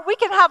the part. We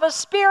can have a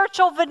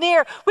spiritual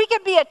veneer. We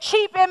can be a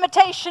cheap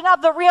imitation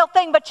of the real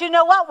thing. But you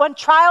know what? When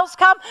trials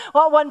come,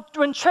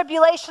 when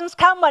tribulations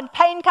come, when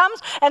pain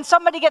comes, and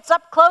somebody gets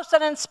up close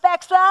and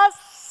inspects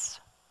us,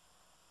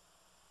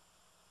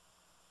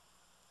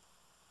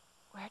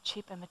 we're a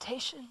cheap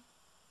imitation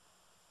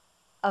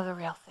of the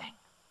real thing.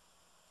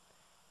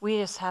 We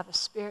just have a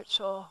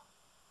spiritual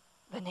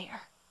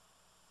veneer.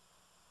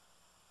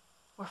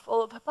 We're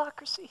full of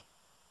hypocrisy.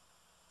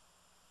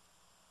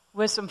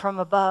 Wisdom from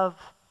above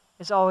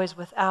is always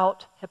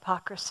without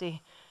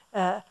hypocrisy.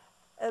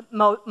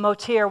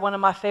 Motir, one of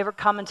my favorite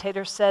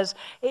commentators, says,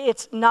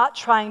 it's not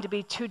trying to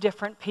be two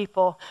different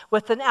people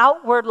with an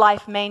outward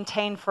life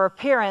maintained for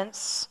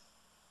appearance,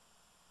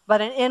 but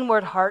an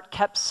inward heart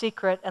kept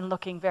secret and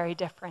looking very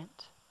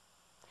different.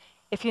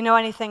 If you know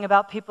anything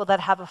about people that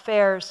have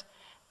affairs,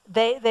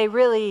 they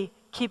really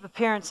keep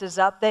appearances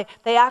up.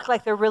 They act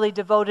like they're really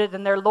devoted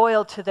and they're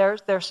loyal to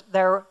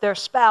their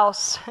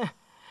spouse,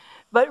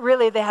 but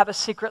really they have a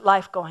secret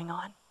life going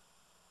on.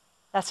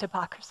 That's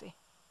hypocrisy.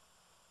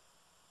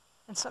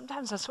 And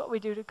sometimes that's what we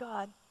do to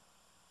God.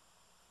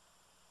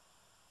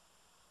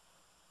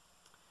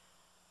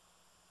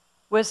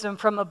 Wisdom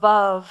from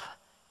above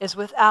is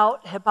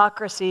without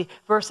hypocrisy.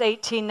 Verse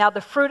 18, now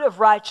the fruit of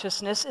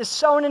righteousness is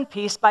sown in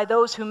peace by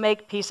those who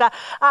make peace.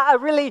 I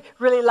really,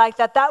 really like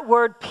that. That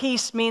word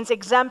peace means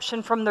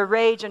exemption from the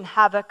rage and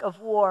havoc of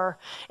war.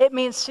 It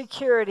means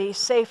security,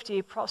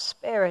 safety,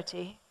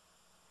 prosperity.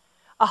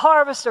 A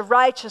harvest of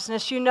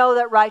righteousness, you know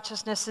that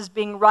righteousness is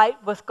being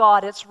right with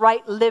God. It's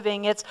right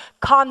living. It's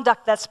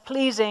conduct that's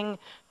pleasing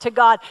to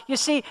God. You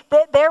see,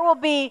 there will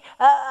be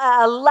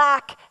a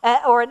lack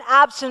or an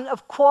absence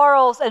of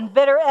quarrels and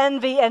bitter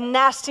envy and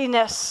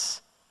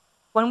nastiness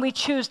when we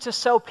choose to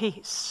sow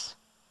peace.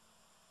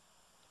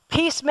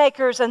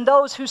 Peacemakers and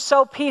those who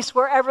sow peace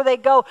wherever they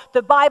go,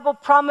 the Bible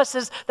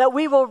promises that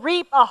we will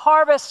reap a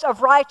harvest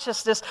of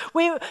righteousness.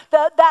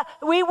 That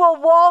we will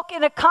walk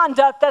in a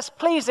conduct that's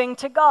pleasing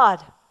to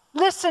God.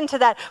 Listen to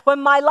that. When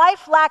my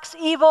life lacks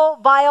evil,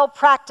 vile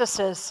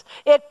practices,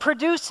 it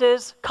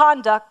produces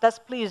conduct that's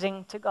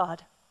pleasing to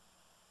God.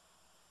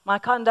 My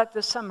conduct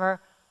this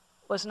summer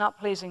was not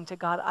pleasing to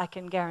God, I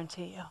can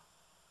guarantee you.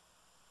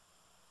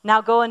 Now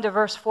go into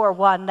verse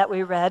 4:1 that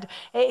we read.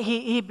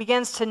 He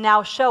begins to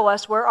now show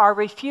us where our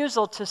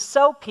refusal to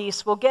sow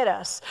peace will get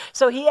us.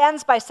 So he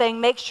ends by saying,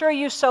 make sure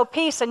you sow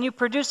peace and you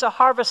produce a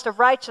harvest of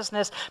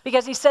righteousness.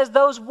 Because he says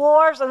those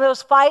wars and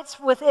those fights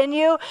within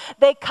you,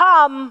 they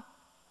come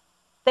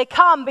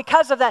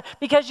because of that.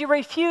 Because you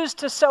refuse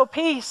to sow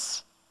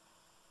peace.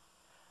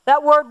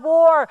 That word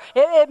war,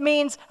 it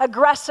means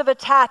aggressive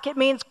attack. It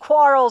means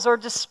quarrels or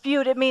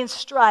dispute. It means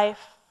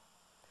strife.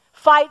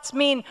 Fights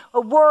mean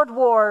word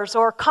wars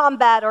or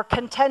combat or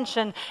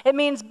contention. It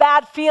means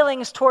bad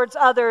feelings towards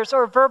others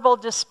or verbal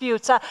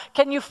disputes.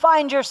 Can you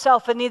find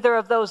yourself in either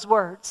of those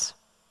words?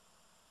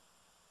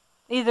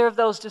 Either of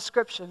those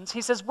descriptions.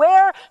 He says,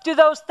 where do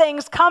those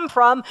things come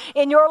from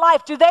in your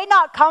life? Do they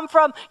not come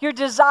from your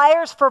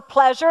desires for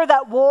pleasure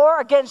that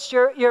war against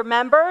your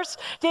members?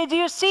 Do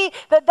you see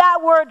that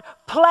word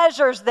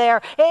pleasures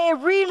there? It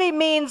really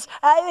means,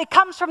 it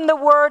comes from the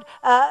word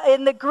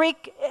in the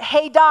Greek,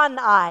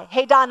 hedonai.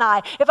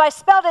 If I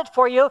spelled it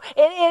for you,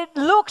 it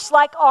looks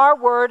like our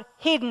word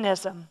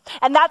hedonism.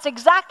 And that's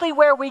exactly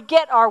where we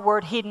get our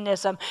word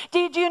hedonism. Do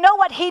you know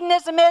what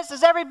hedonism is?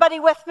 Is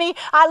everybody with me?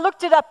 I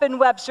looked it up in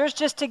Webster's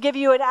just to give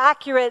you an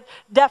accurate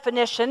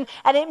definition,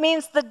 and it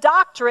means the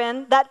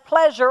doctrine that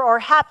pleasure or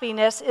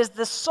happiness is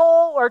the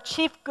sole or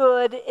chief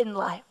good in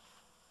life.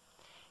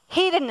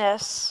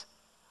 Hedonists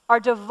are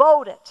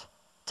devoted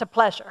to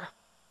pleasure.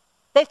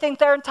 They think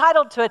they're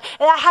entitled to it.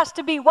 That has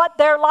to be what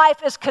their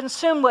life is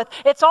consumed with.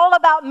 It's all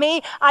about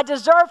me. I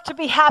deserve to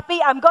be happy.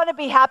 I'm going to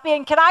be happy.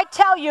 And can I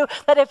tell you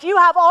that if you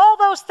have all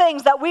those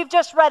things that we've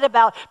just read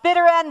about,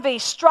 bitter envy,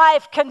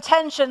 strife,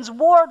 contentions,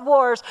 word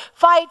wars,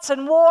 fights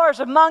and wars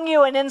among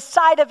you and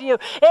inside of you,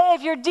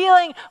 if you're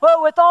dealing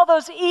with all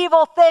those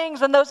evil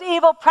things and those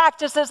evil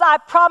practices, I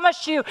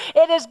promise you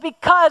it is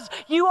because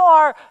you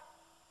are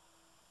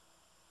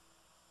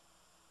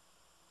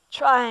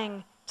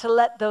trying to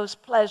let those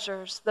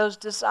pleasures, those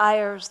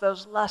desires,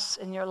 those lusts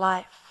in your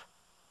life,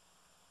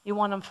 you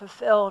want them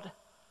fulfilled.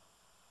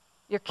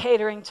 You're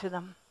catering to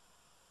them.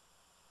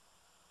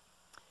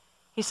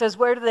 He says,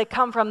 where do they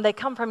come from? They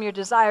come from your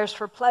desires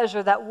for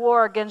pleasure that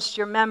war against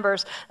your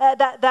members.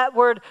 That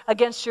word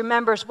against your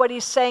members, what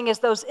he's saying is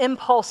those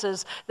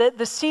impulses,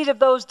 the seed of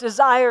those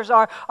desires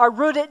are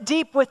rooted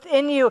deep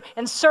within you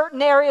in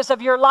certain areas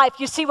of your life.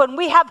 You see, when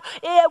we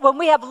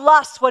have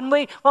lust, when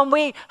we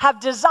have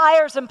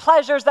desires and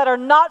pleasures that are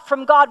not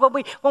from God,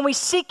 when we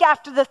seek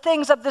after the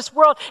things of this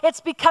world,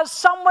 it's because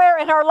somewhere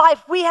in our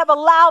life we have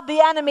allowed the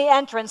enemy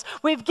entrance.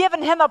 We've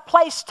given him a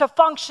place to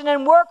function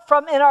and work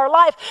from in our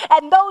life.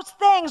 And those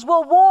things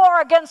will war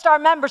against our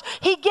members.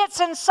 He gets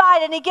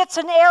inside and he gets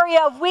an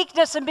area of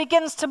weakness and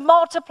begins to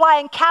multiply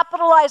and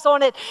capitalize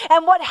on it.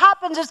 And what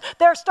happens is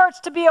there starts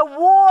to be a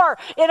war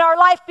in our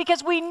life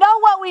because we know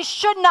what we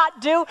should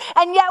not do,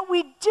 and yet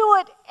we do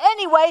it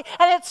anyway,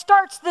 and it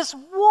starts this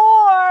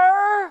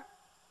war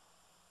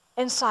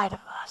inside of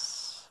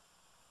us.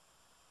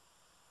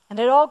 And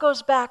it all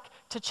goes back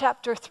to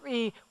chapter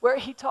 3, where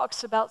he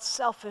talks about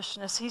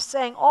selfishness. He's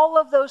saying all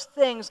of those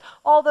things,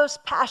 all those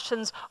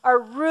passions are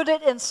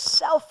rooted in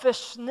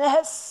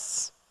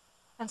selfishness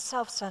and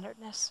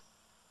self-centeredness,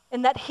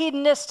 in that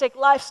hedonistic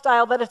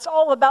lifestyle, that it's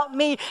all about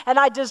me and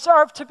I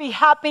deserve to be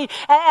happy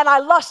and I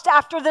lust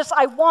after this,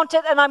 I want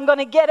it and I'm going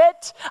to get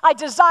it. I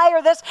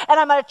desire this and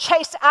I'm going to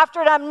chase after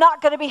it. I'm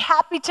not going to be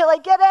happy till I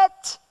get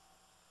it.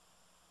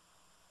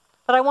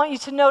 But I want you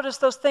to notice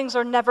those things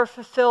are never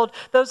fulfilled.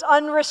 Those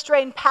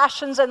unrestrained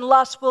passions and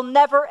lusts will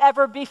never,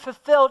 ever be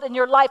fulfilled in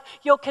your life.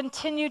 You'll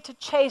continue to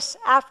chase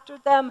after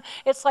them.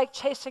 It's like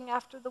chasing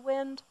after the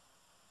wind.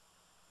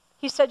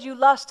 He said, you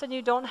lust and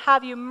you don't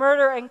have, you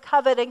murder and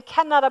covet and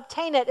cannot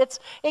obtain it.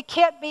 It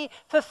can't be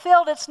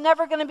fulfilled. It's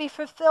never going to be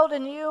fulfilled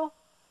in you.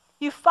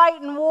 You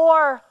fight in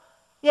war,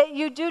 yet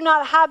you do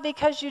not have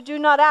because you do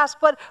not ask.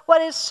 But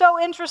what is so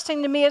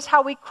interesting to me is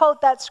how we quote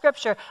that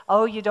scripture.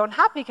 Oh, you don't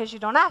have because you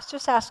don't ask.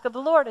 Just ask of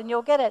the Lord and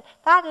you'll get it.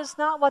 That is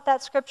not what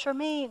that scripture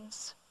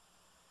means.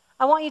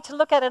 I want you to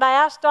look at it. I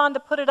asked Don to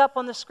put it up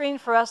on the screen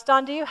for us.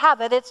 Don, do you have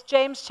it? It's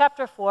James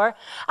chapter 4.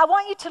 I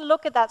want you to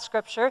look at that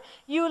scripture.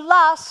 You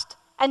lust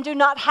and do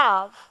not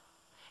have.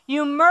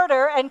 You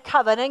murder and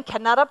covet and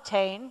cannot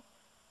obtain.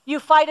 You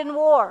fight in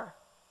war,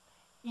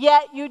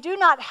 yet you do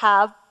not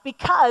have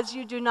because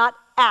you do not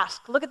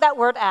ask. Look at that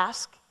word,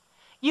 ask.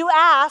 You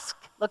ask,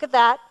 look at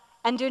that,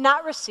 and do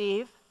not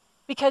receive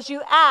because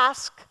you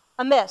ask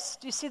amiss.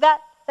 Do you see that?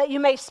 That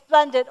you may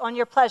spend it on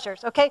your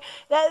pleasures, okay?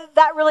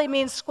 That really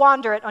means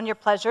squander it on your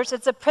pleasures.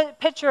 It's a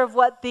picture of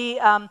what the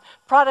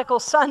prodigal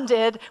son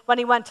did when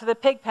he went to the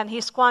pig pen.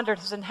 He squandered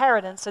his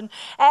inheritance. And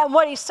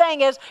what he's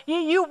saying is,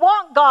 you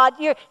want God.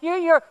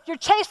 You're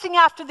chasing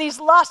after these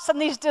lusts and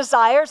these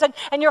desires,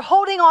 and you're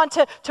holding on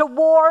to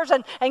wars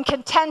and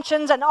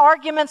contentions and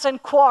arguments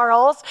and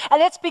quarrels.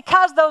 And it's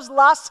because those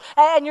lusts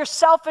and your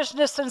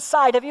selfishness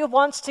inside of you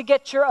wants to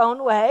get your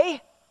own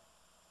way.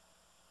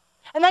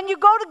 And then you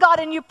go to God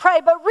and you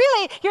pray, but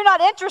really you're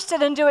not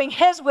interested in doing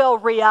His will,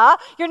 Rhea.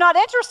 You're not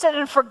interested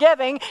in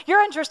forgiving.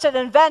 You're interested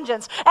in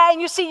vengeance.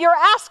 And you see, you're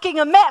asking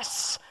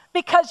amiss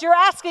because you're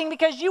asking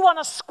because you want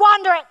to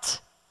squander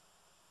it.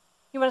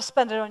 You want to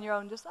spend it on your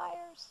own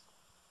desires.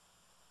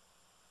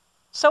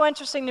 So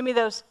interesting to me,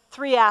 those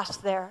three asks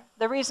there.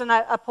 The reason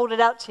I pulled it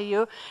out to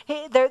you,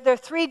 there are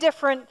three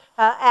different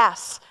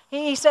asks.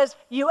 He says,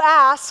 you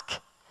ask,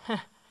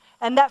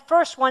 and that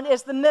first one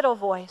is the middle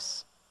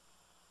voice.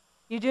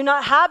 You do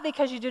not have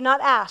because you do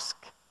not ask.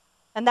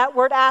 And that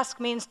word ask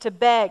means to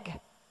beg,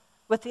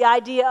 with the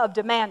idea of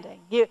demanding.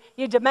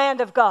 You demand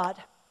of God.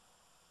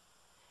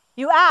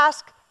 You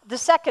ask, the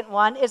second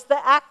one is the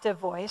active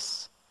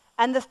voice.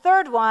 And the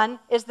third one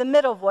is the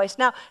middle voice.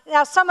 Now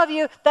some of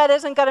you, that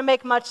isn't going to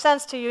make much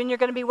sense to you, and you're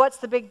going to be, what's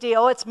the big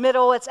deal? It's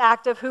middle, it's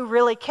active, who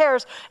really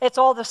cares? It's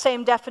all the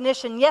same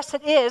definition. Yes,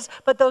 it is,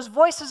 but those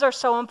voices are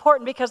so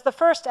important because the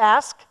first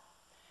ask,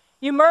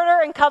 you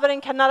murder and covet and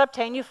cannot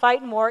obtain, you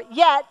fight in war,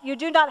 yet you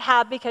do not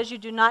have because you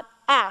do not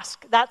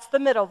ask. That's the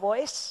middle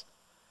voice.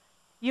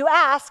 You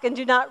ask and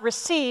do not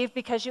receive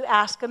because you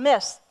ask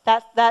amiss.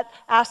 That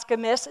ask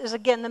amiss is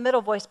again the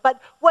middle voice. But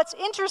what's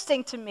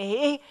interesting to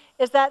me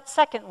is that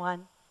second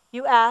one.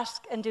 You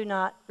ask and do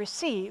not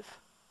receive.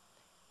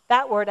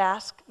 That word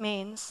ask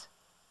means,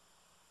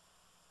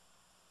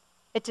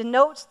 it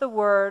denotes the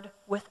word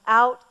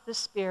without the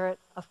spirit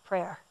of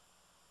prayer.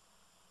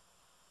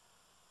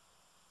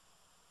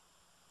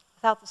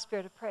 Without the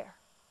spirit of prayer.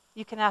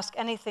 You can ask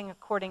anything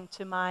according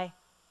to my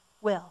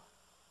will,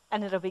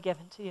 and it'll be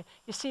given to you.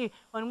 You see,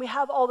 when we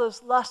have all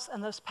those lusts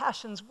and those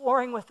passions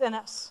warring within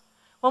us,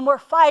 when we're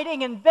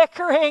fighting and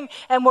bickering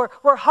and we're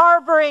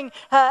harboring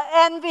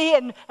envy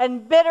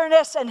and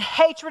bitterness and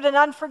hatred and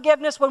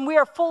unforgiveness, when we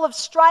are full of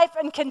strife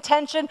and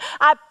contention,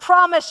 I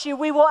promise you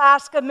we will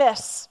ask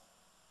amiss.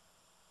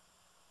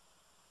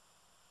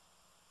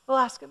 We'll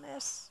ask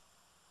amiss.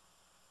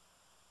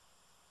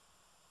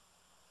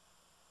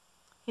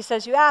 He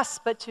says you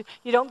ask, but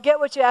you don't get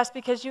what you ask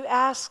because you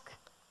ask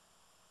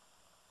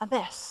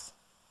amiss.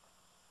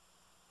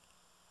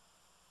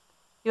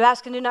 You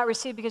ask and do not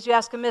receive because you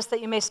ask amiss that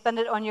you may spend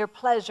it on your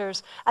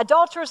pleasures.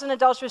 Adulterers and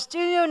adulteress, do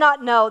you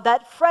not know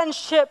that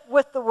friendship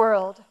with the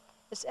world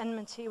is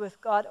enmity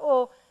with God?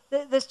 Oh,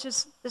 this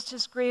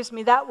just grieves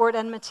me. That word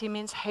enmity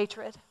means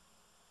hatred.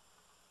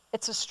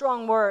 It's a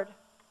strong word.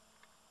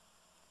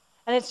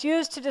 And it's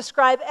used to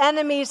describe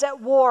enemies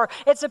at war.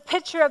 It's a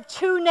picture of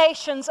two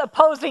nations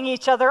opposing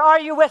each other. Are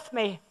you with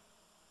me?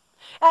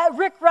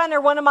 Rick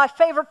Renner, one of my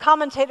favorite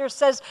commentators,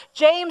 says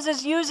James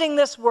is using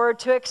this word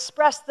to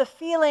express the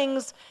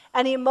feelings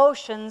and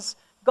emotions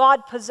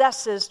God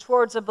possesses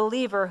towards a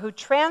believer who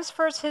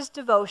transfers his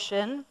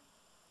devotion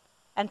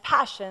and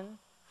passion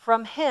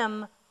from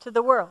him to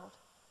the world.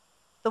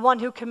 the one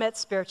who commits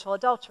spiritual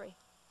adultery.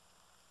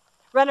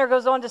 Renner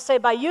goes on to say,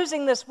 by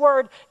using this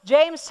word,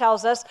 James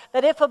tells us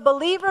that if a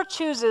believer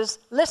chooses,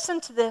 listen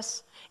to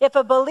this, if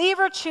a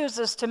believer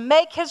chooses to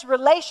make his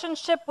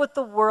relationship with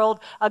the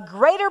world a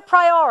greater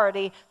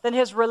priority than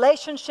his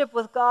relationship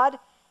with God,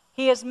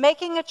 he is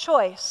making a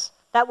choice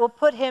that will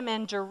put him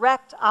in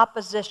direct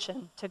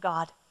opposition to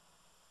God,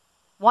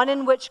 one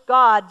in which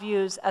God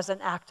views as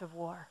an act of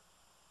war.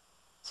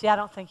 See, I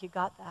don't think you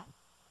got that.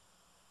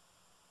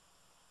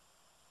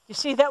 You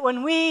see that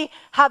when we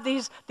have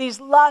these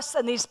lusts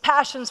and these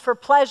passions for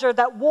pleasure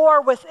that war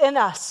within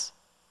us,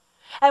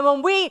 and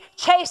when we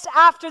chase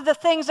after the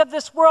things of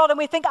this world and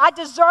we think, I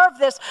deserve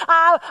this,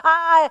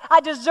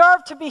 I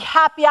deserve to be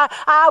happy,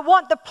 I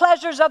want the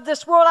pleasures of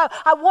this world,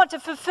 I want to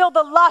fulfill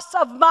the lusts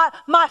of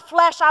my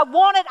flesh, I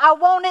want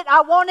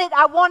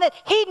it,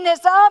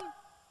 hedonism.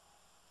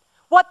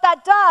 What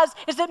that does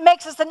is it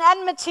makes us an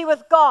enmity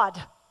with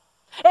God.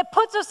 It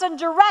puts us in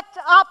direct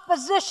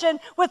opposition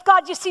with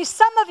God. You see,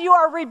 some of you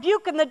are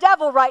rebuking the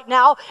devil right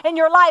now in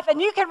your life,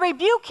 and you can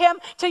rebuke him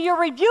till your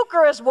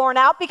rebuker is worn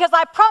out, because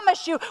I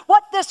promise you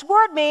what this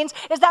word means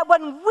is that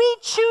when we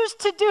choose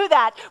to do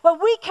that,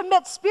 when we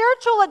commit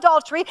spiritual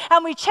adultery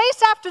and we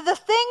chase after the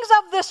things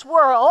of this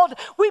world,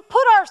 we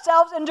put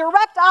ourselves in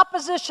direct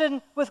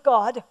opposition with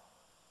God,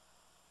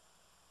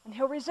 and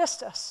he'll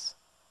resist us.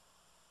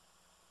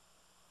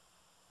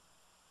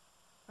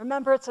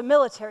 Remember, it's a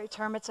military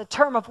term. It's a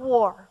term of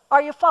war.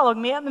 Are you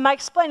following me? Am I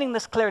explaining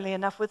this clearly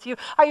enough with you?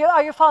 Are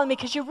you following me?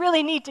 Because you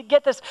really need to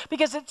get this,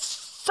 because it's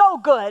so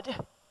good.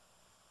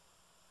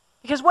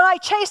 Because when I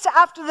chase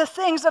after the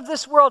things of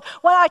this world,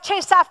 when I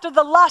chase after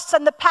the lusts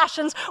and the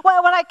passions,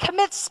 when I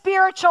commit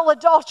spiritual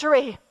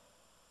adultery,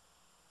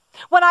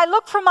 when I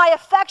look for my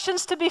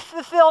affections to be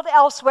fulfilled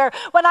elsewhere,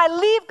 when I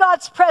leave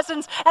God's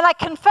presence and I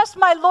confess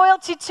my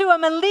loyalty to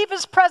him and leave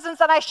his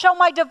presence and I show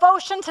my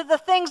devotion to the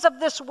things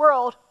of this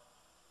world,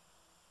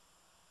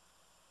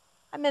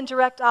 I'm in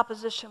direct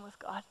opposition with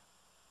God.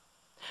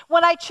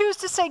 When I choose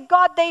to say,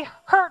 God, they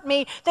hurt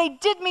me, they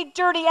did me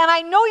dirty, and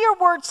I know your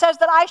word says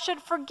that I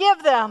should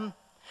forgive them.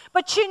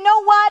 But you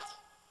know what?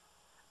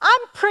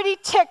 I'm pretty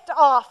ticked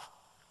off.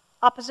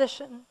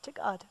 Opposition to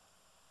God.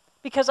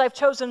 Because I've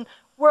chosen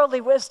worldly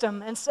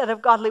wisdom instead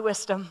of godly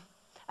wisdom.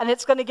 And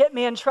it's going to get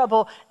me in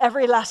trouble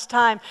every last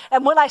time.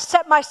 And when I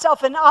set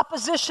myself in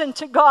opposition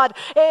to God,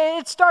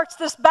 it starts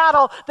this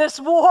battle, this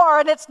war,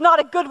 and it's not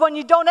a good one.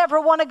 You don't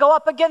ever want to go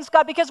up against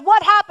God, because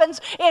what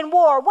happens in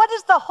war? What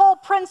is the whole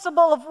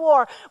principle of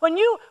war?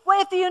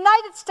 If the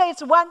United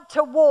States went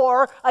to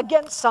war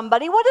against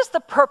somebody, what is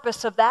the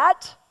purpose of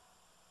that?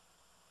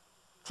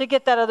 To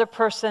get that other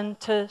person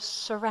to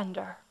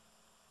surrender,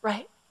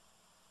 right?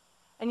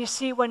 And you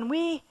see, when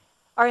we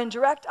are in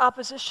direct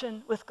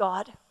opposition with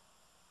God,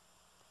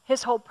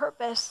 his whole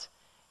purpose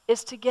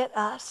is to get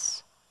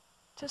us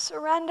to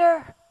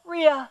surrender.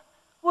 Rhea,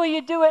 will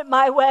you do it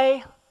my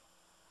way?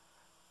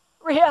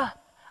 Rhea,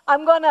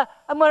 I'm gonna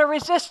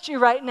resist you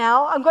right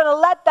now. I'm gonna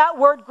let that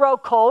word grow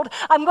cold.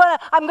 I'm gonna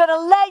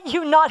let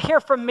you not hear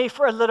from me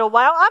for a little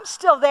while. I'm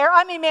still there.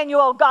 I'm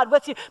Emmanuel, God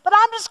with you. But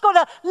I'm just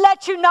gonna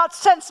let you not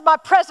sense my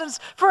presence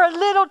for a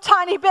little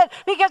tiny bit,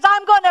 because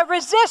I'm gonna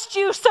resist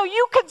you so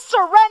you can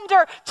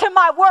surrender to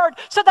my word,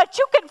 so that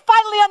you can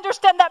finally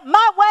understand that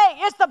my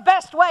way is the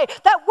best way.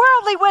 That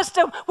worldly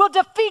wisdom will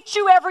defeat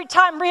you every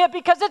time, Rhea,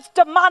 because it's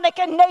demonic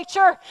in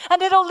nature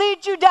and it'll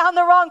lead you down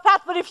the wrong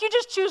path. But if you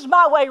just choose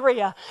my way,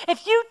 Rhea,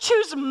 if you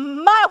choose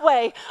my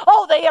way,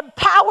 the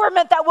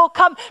empowerment that will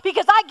come,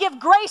 because I give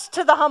grace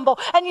to the humble.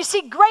 And you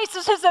see, grace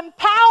is his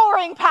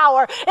empowering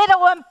power.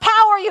 It'll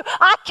empower you.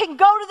 I can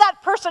go to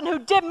that person who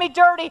did me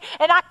dirty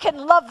and I can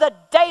love the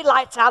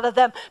daylights out of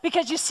them,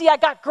 because you see, I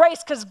got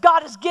grace because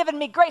God has given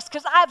me grace,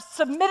 because I've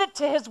submitted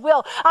to his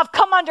will. I've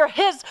come under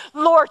his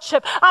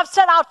lordship. I've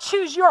said, I'll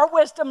choose your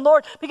wisdom,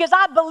 Lord, because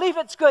I believe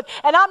it's good,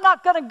 and I'm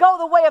not going to go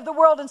the way of the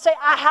world and say,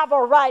 I have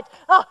a right.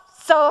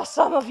 So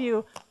some of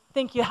you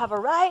think you have a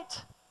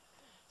right.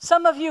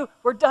 Some of you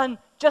were done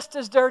just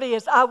as dirty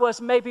as I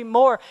was, maybe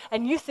more,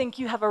 and you think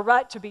you have a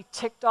right to be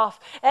ticked off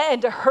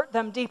and to hurt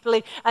them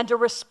deeply and to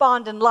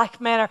respond in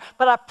like manner.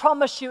 But I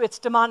promise you, it's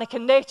demonic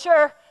in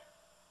nature.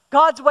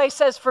 God's way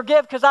says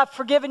forgive, because I've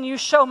forgiven you.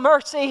 Show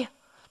mercy,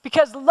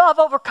 because love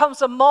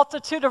overcomes a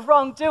multitude of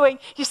wrongdoing.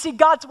 You see,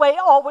 God's way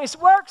always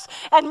works.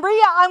 And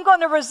Rhea, I'm going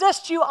to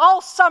resist you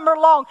all summer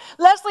long.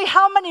 Leslie,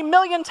 how many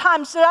million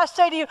times did I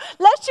say to you,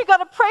 Les, you got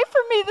to pray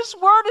for me. This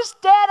word is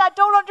dead. I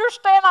don't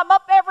understand. I'm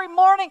up every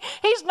morning.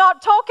 He's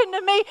not talking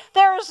to me.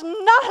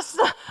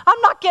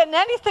 I'm not getting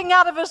anything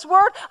out of his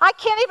word. I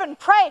can't even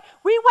pray.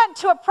 We went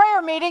to a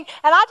prayer meeting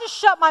and I just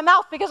shut my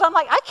mouth, because I'm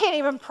like, I can't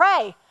even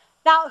pray.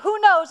 Now, who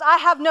knows? I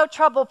have no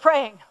trouble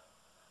praying.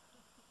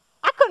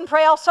 I couldn't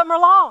pray all summer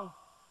long.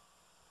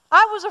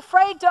 I was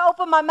afraid to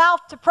open my mouth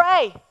to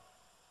pray.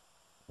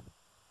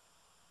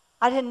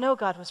 I didn't know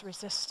God was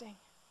resisting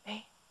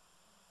me,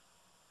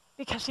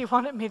 because he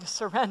wanted me to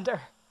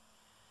surrender.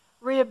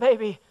 Rhea,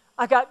 baby,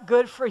 I got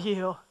good for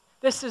you.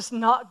 This is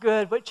not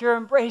good. What you're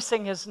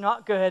embracing is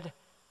not good.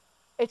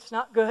 It's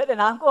not good,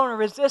 and I'm going to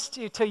resist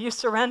you till you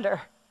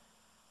surrender.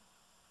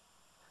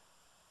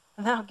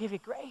 And then I'll give you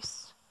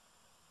grace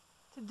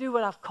to do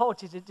what I've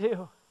called you to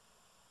do.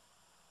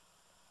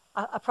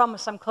 I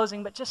promise I'm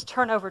closing, but just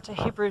turn over to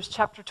Hebrews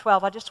chapter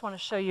 12. I just want to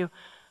show you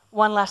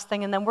one last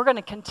thing, and then we're going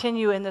to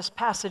continue in this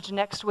passage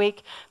next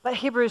week. But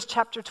Hebrews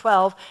chapter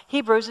 12,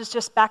 Hebrews is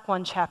just back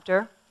one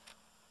chapter.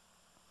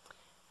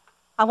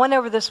 I went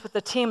over this with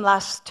the team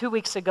 2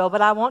 weeks ago,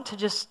 but I want to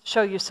just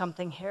show you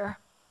something here.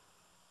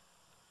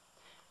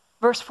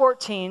 Verse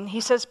 14, he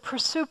says,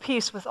 pursue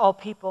peace with all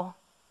people.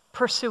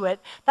 Pursue it.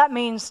 That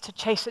means to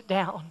chase it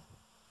down.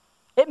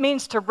 It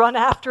means to run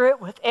after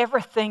it with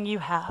everything you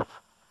have.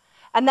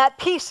 And that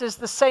peace is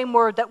the same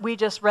word that we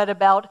just read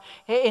about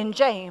in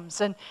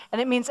James. And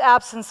it means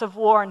absence of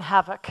war and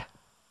havoc.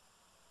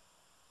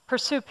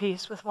 Pursue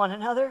peace with one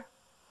another.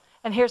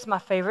 And here's my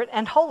favorite,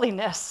 and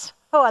holiness.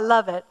 Oh, I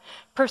love it.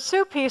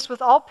 Pursue peace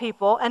with all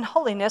people and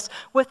holiness,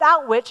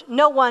 without which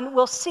no one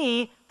will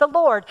see the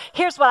Lord.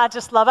 Here's what I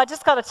just love. I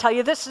just got to tell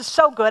you, this is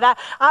so good.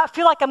 I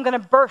feel like I'm going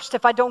to burst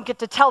if I don't get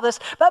to tell this.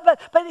 But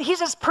he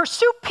says,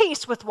 pursue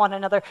peace with one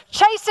another.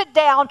 Chase it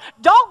down.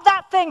 Dog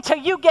that thing till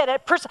you get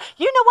it.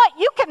 You know what?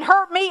 You can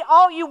hurt me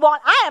all you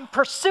want. I am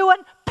pursuing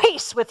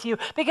peace with you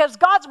because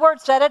God's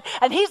word said it,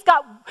 and he's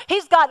got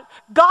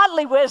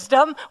godly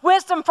wisdom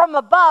from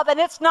above, and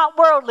it's not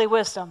worldly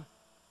wisdom.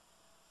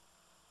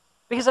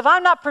 Because if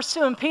I'm not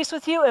pursuing peace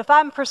with you, if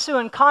I'm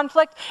pursuing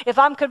conflict, if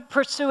I'm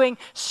pursuing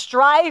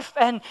strife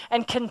and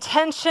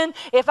contention,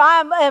 if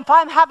I'm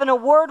having a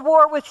word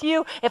war with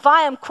you, if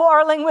I am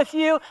quarreling with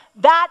you,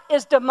 that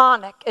is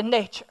demonic in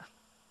nature.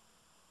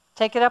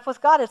 Take it up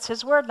with God. It's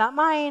his word, not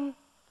mine.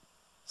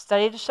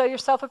 Study to show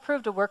yourself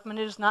approved, a workman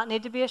who does not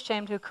need to be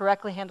ashamed, who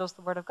correctly handles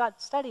the word of God.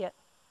 Study it.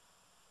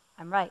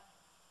 I'm right.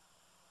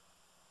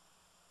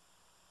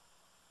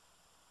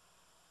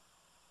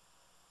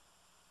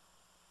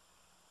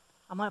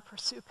 I'm going to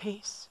pursue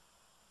peace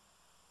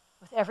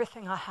with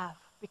everything I have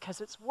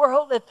because it's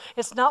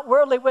not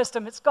worldly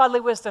wisdom, it's godly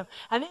wisdom,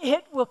 and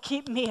it will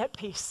keep me at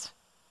peace.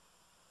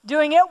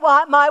 Doing it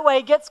my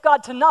way gets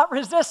God to not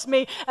resist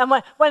me, and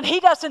when he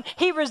doesn't,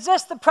 he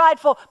resists the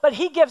prideful, but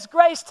he gives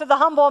grace to the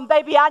humble, and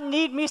baby, I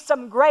need me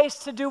some grace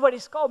to do what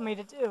he's called me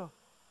to do.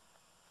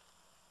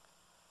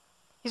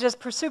 He says,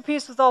 pursue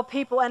peace with all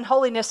people and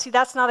holiness. See,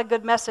 that's not a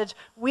good message.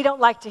 We don't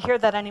like to hear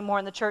that anymore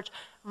in the church.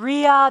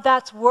 Ria,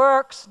 that's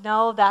works.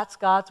 No, that's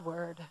God's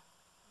word.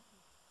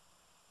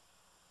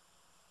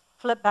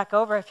 Flip back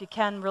over, if you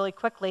can, really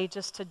quickly,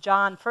 just to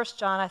John. 1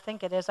 John, I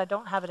think it is. I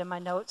don't have it in my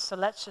notes, so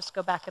let's just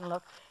go back and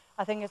look.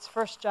 I think it's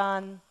 1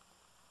 John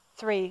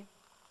 3.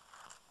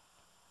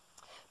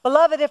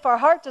 Beloved, if our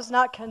heart does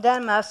not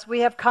condemn us,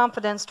 we have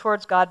confidence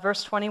towards God,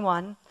 verse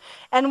 21.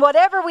 And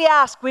whatever we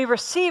ask, we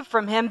receive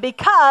from him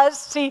because,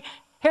 see,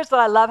 here's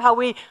what I love,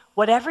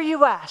 whatever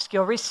you ask,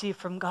 you'll receive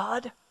from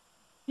God.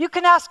 You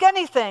can ask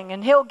anything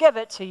and he'll give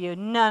it to you.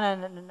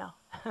 No.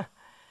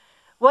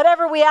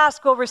 Whatever we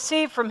ask, we'll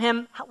receive from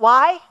him.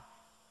 Why?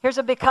 Here's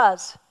a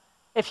because.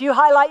 If you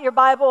highlight your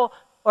Bible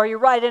or you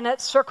write in it,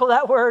 circle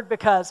that word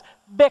because.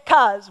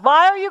 Because.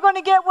 Why are you going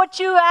to get what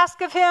you ask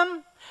of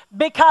him?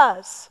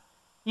 Because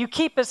you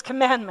keep his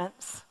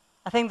commandments.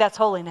 I think that's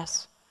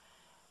holiness.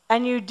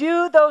 And you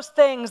do those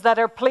things that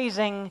are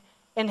pleasing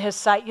in his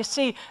sight. You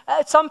see,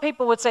 some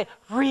people would say,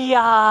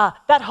 Ria,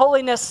 that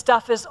holiness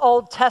stuff is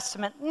Old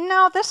Testament.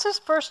 No, this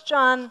is 1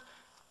 John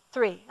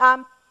 3.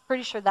 I'm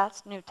pretty sure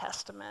that's New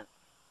Testament.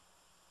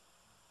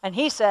 And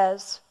he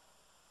says,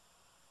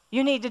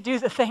 you need to do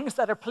the things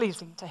that are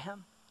pleasing to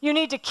him. You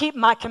need to keep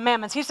my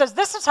commandments. He says,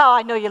 this is how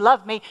I know you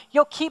love me.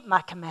 You'll keep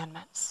my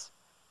commandments.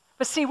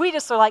 But see, we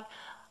just are like,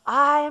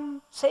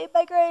 I'm saved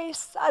by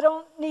grace. I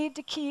don't need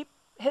to keep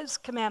his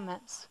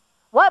commandments.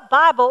 What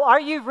Bible are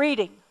you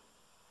reading?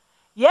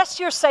 Yes,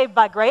 you're saved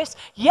by grace.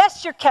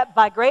 Yes, you're kept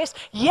by grace.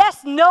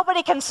 Yes,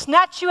 nobody can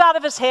snatch you out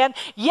of his hand.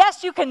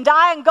 Yes, you can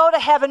die and go to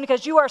heaven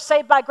because you are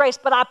saved by grace.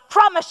 But I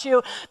promise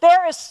you,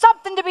 there is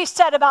something to be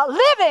said about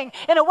living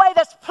in a way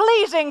that's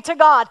pleasing to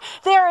God.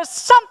 There is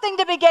something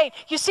to be gained.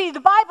 You see,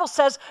 the Bible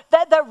says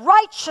that the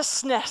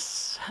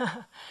righteousness,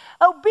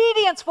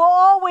 obedience will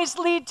always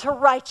lead to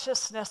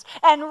righteousness,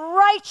 and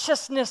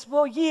righteousness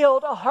will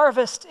yield a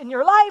harvest in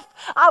your life.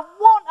 I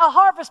want a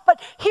harvest,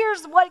 but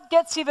here's what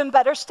gets even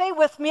better. Stay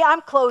with me,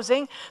 I'm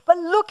closing, but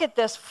look at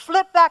this.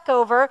 Flip back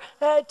over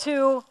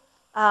to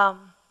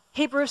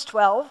Hebrews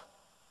 12.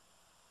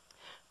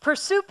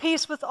 Pursue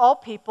peace with all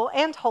people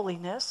and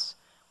holiness,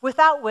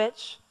 without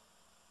which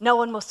no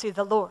one will see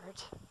the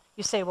Lord.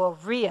 You say, well,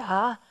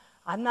 Ria,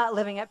 I'm not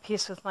living at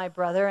peace with my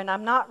brother, and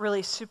I'm not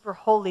really super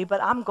holy,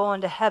 but I'm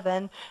going to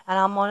heaven, and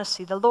I'm going to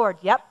see the Lord.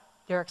 Yep,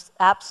 you're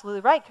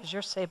absolutely right, because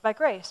you're saved by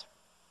grace.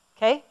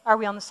 Okay, are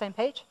we on the same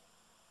page?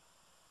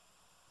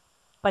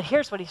 But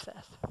here's what he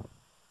says.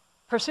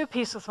 Pursue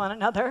peace with one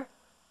another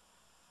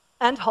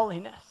and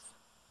holiness,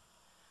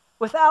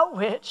 without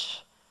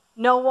which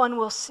no one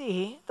will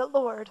see the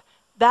Lord.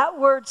 That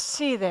word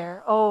see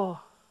there,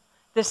 oh,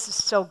 this is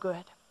so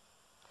good.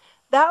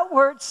 That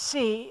word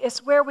see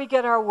is where we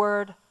get our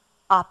word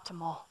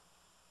optimal.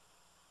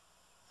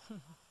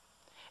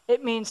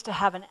 It means to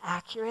have an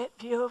accurate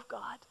view of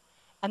God.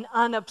 an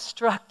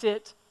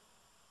unobstructed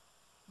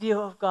view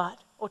of God.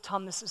 Oh,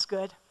 Tom, this is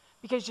good.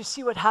 Because you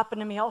see what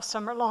happened to me all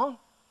summer long?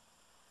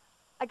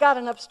 I got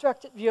an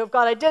obstructed view of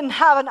God. I didn't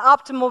have an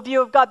optimal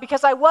view of God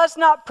because I was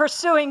not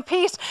pursuing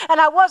peace and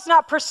I was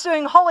not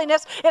pursuing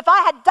holiness. If I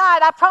had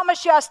died, I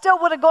promise you I still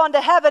would have gone to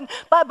heaven.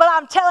 But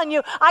I'm telling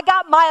you, I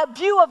got my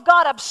view of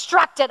God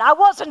obstructed. I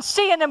wasn't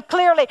seeing him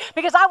clearly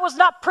because I was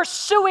not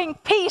pursuing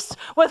peace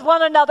with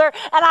one another,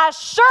 and I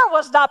sure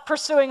was not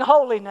pursuing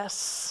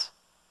holiness.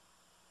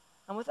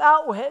 And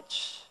without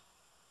which,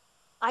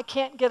 I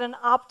can't get an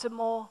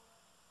optimal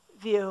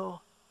view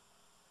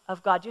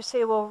of God. You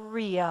say, well,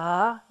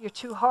 Rhea, you're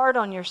too hard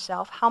on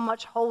yourself. How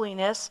much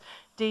holiness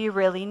do you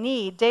really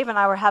need? Dave and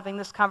I were having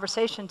this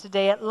conversation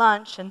today at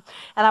lunch, and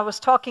I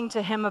was talking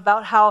to him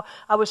about how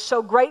I was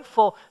so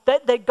grateful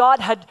that God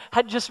had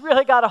just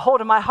really got a hold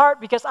of my heart,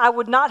 because I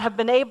would not have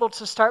been able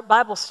to start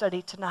Bible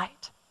study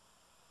tonight.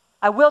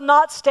 I will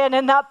not stand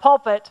in that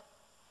pulpit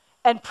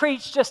and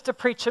preach just to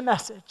preach a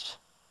message.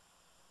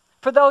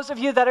 For those of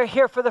you that are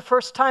here for the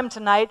first time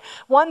tonight,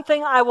 one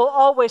thing I will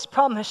always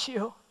promise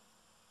you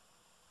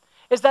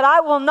is that I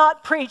will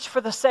not preach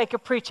for the sake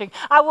of preaching.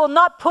 I will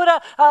not put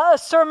a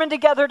sermon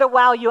together to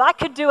wow you. I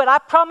could do it. I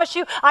promise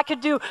you, I could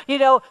do,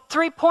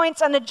 3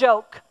 points and a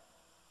joke.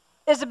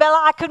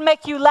 Isabella, I could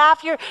make you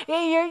laugh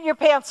your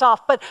pants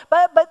off. But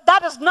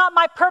that is not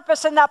my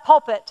purpose in that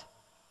pulpit.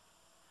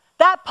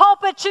 That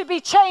pulpit should be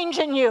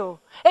changing you.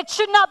 It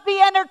should not be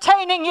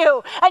entertaining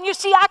you. And you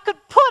see, I could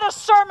put a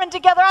sermon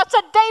together. I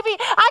said, Davey,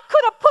 I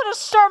could have put a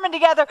sermon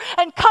together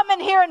and come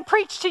in here and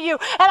preach to you.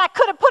 And I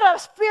could have put a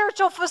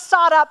spiritual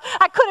facade up.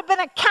 I could have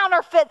been a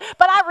counterfeit.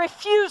 But I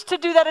refuse to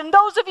do that. And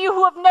those of you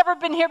who have never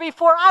been here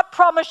before, I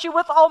promise you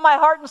with all my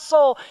heart and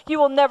soul, you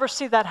will never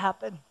see that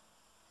happen.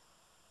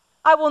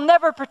 I will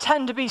never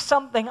pretend to be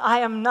something I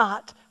am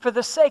not for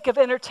the sake of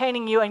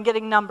entertaining you and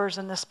getting numbers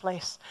in this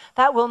place.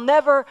 That will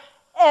never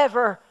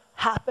ever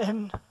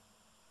happen.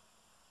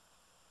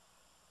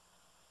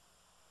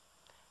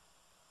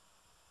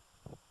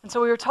 And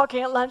so we were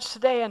talking at lunch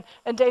today,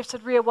 and Dave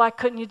said, Rhea, why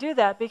couldn't you do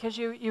that? Because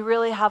you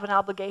really have an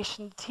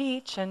obligation to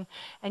teach, and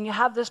you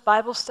have this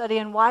Bible study,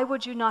 and why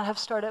would you not have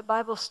started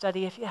Bible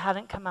study if you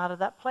hadn't come out of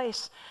that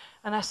place?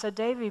 And I said,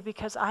 Davey,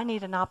 because I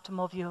need an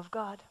optimal view of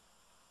God.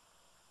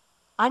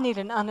 I need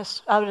an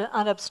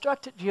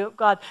unobstructed view of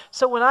God.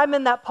 So when I'm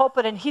in that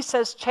pulpit and he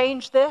says,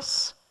 change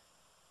this,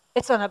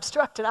 it's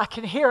unobstructed. I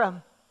can hear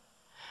him.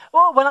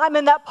 Well, when I'm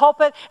in that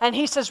pulpit and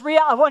he says, Rhea,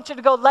 I want you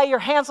to go lay your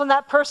hands on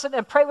that person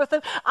and pray with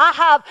them, I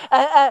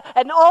have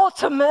an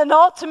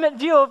ultimate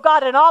view of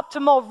God, an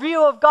optimal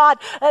view of God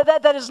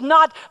that is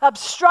not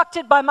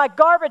obstructed by my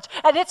garbage.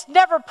 And it's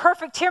never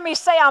perfect. Hear me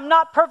say, I'm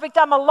not perfect.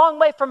 I'm a long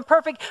way from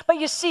perfect. But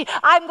you see,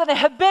 I'm going to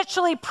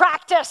habitually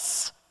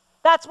practice.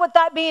 That's what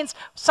that means.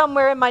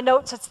 Somewhere in my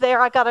notes it's there.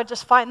 I got to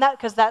just find that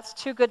because that's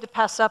too good to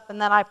pass up, and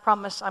then I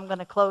promise I'm going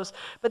to close.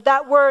 But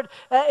that word,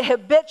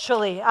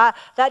 habitually,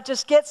 that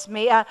just gets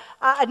me.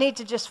 I need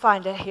to just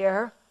find it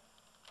here.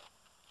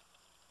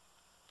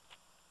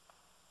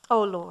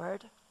 Oh,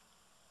 Lord.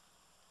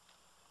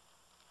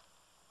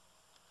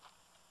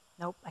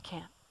 Nope, I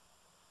can't.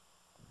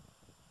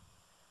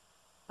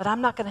 But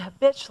I'm not going to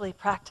habitually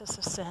practice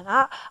a sin.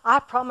 I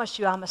promise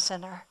you I'm a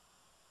sinner,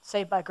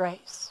 saved by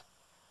grace.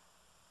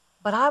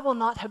 But I will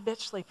not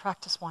habitually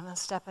practice one and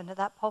step into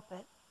that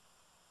pulpit.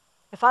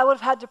 If I would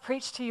have had to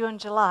preach to you in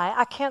July,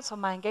 I canceled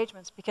my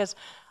engagements because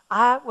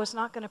I was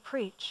not going to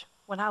preach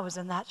when I was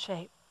in that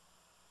shape.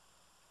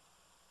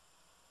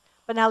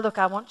 But now look,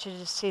 I want you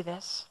to see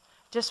this.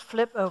 Just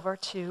flip over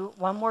to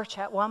one more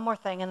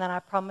thing, and then I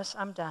promise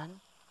I'm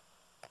done.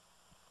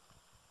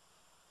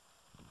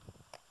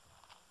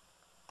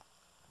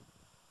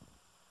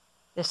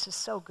 This is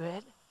so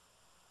good.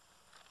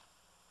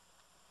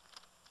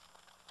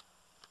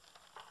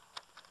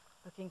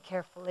 Looking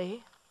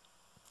carefully.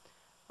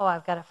 Oh,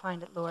 I've got to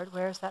find it, Lord.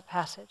 Where is that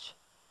passage?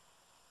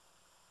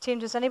 Team,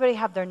 does anybody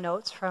have their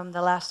notes from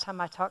the last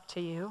time I talked to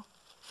you?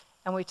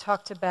 And we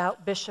talked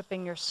about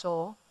bishoping your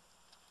soul.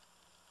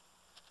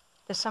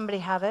 Does somebody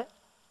have it?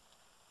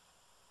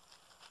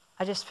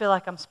 I just feel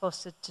like I'm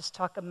supposed to just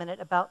talk a minute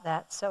about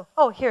that. So,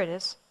 here it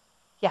is.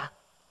 Yeah,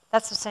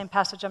 that's the same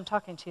passage I'm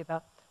talking to you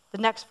about. The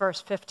next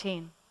verse,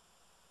 15.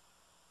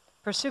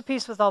 Pursue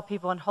peace with all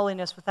people and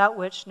holiness, without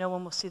which no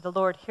one will see the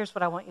Lord. Here's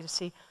what I want you to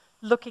see.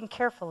 Looking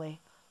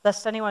carefully,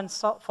 lest anyone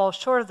fall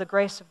short of the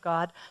grace of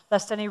God,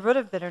 lest any root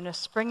of bitterness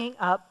springing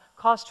up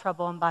cause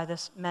trouble, and by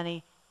this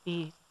many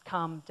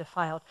become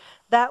defiled.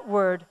 That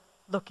word,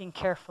 looking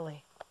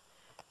carefully.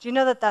 Do you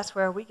know that that's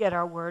where we get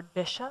our word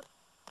bishop?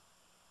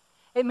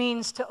 It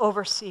means to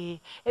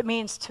oversee. It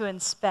means to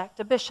inspect.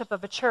 A bishop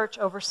of a church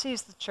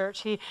oversees the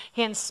church. He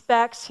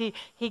inspects, he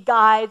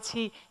guides,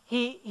 he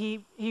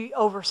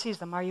oversees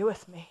them. Are you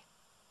with me?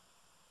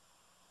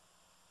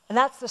 And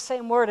that's the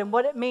same word. And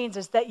what it means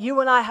is that you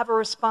and I have a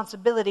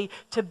responsibility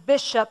to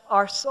bishop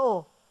our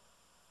soul,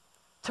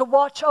 to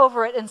watch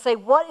over it and say,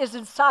 what is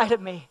inside of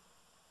me?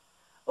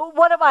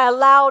 What have I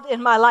allowed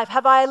in my life?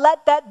 Have I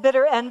let that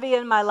bitter envy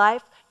in my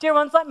life? Dear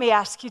ones, let me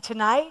ask you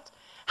tonight.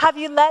 Have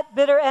you let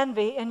bitter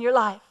envy in your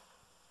life?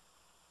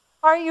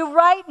 Are you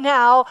right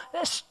now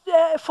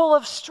full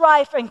of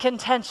strife and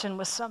contention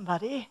with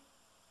somebody?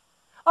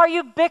 Are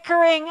you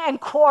bickering and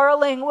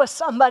quarreling with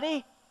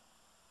somebody?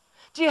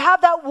 Do you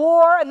have that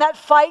war and that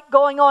fight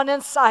going on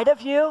inside of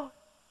you?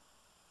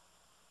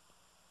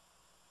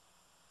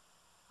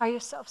 Are you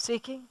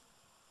self-seeking?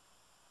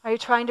 Are you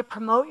trying to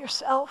promote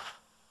yourself?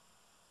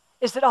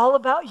 Is it all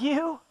about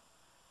you?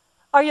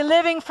 Are you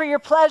living for your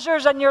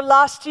pleasures and your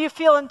lusts? Do you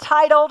feel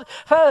entitled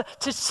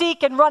to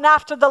seek and run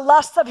after the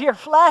lusts of your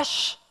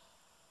flesh?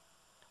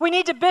 We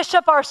need to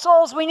bishop our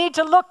souls. We need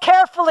to look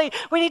carefully.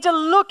 We need to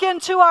look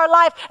into our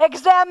life.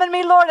 Examine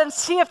me, Lord, and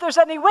see if there's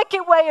any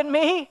wicked way in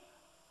me.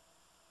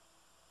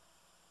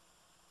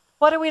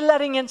 What are we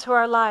letting into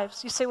our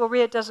lives? You say, well,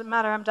 Rhea, it doesn't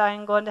matter. I'm dying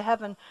and going to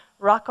heaven.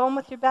 Rock on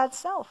with your bad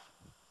self.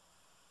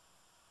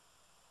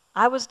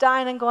 I was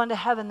dying and going to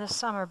heaven this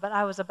summer, but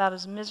I was about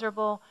as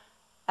miserable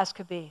as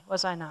could be.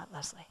 Was I not,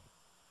 Leslie?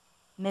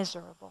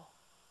 Miserable.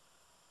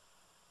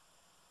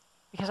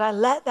 Because I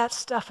let that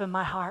stuff in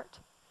my heart.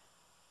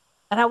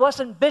 And I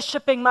wasn't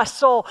bishoping my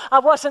soul. I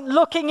wasn't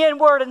looking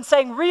inward and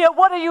saying, Rhea,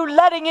 what are you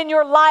letting in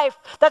your life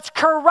that's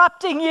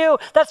corrupting you,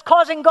 that's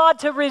causing God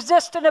to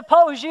resist and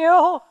oppose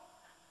you?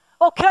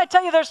 Oh, can I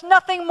tell you, there's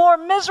nothing more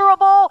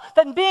miserable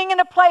than being in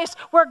a place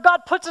where God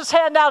puts his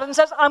hand out and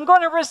says, I'm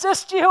going to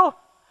resist you.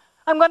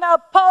 I'm going to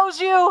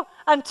oppose you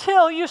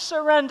until you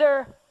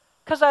surrender,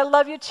 because I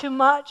love you too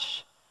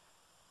much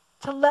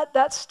to let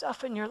that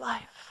stuff in your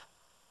life.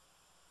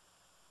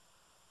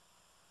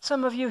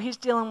 Some of you he's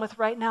dealing with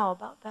right now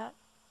about that.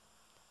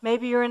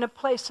 Maybe you're in a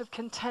place of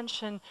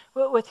contention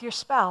with your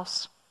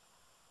spouse.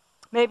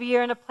 Maybe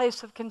you're in a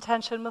place of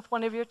contention with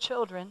one of your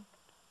children.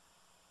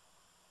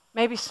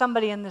 Maybe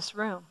somebody in this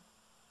room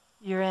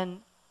you're in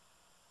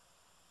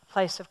a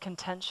place of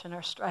contention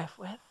or strife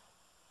with.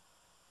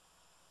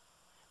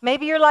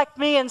 Maybe you're like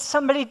me and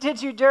somebody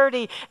did you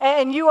dirty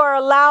and you are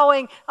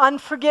allowing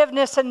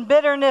unforgiveness and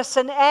bitterness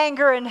and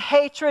anger and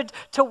hatred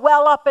to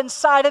well up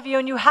inside of you,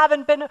 and you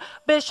haven't been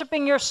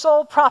bishoping your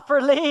soul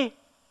properly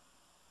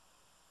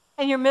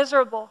and you're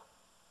miserable.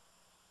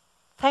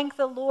 Thank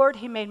the Lord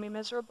he made me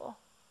miserable.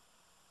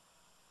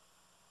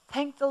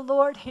 Thank the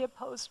Lord he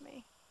opposed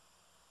me.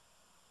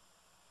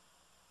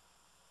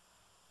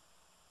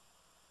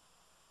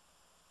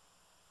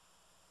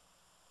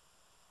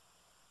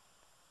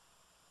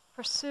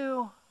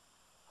 Pursue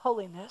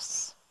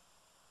holiness,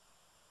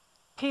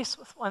 peace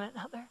with one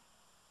another,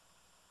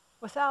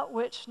 without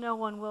which no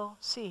one will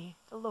see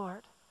the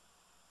Lord,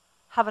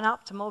 have an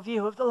optimal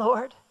view of the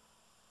Lord.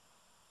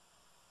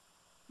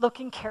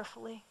 Looking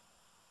carefully,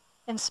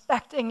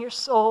 inspecting your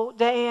soul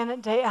day in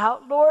and day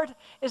out. Lord,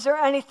 is there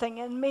anything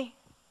in me?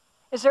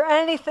 Is there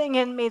anything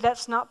in me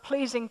that's not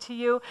pleasing to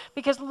you?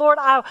 Because, Lord,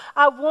 I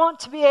want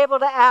to be able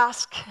to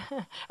ask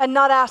and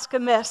not ask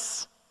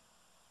amiss.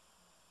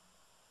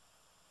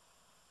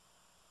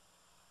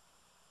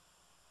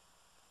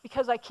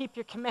 Because I keep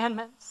your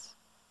commandments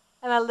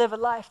and I live a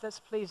life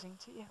that's pleasing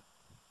to you.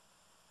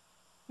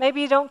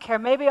 Maybe you don't care.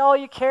 Maybe all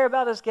you care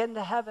about is getting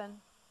to heaven.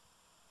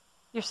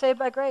 You're saved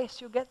by grace.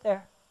 You'll get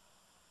there.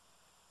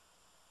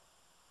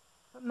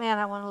 But man,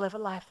 I want to live a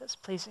life that's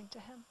pleasing to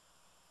him.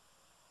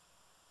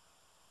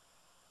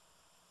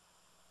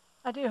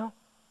 I do.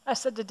 I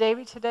said to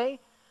Davey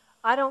today,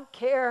 I don't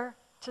care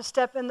to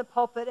step in the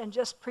pulpit and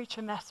just preach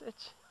a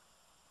message.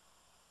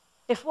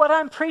 If what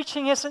I'm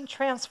preaching isn't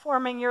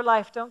transforming your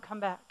life, don't come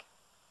back.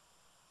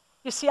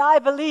 You see, I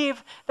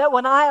believe that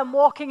when I am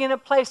walking in a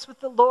place with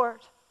the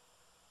Lord,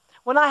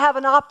 when I have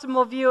an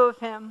optimal view of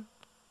him,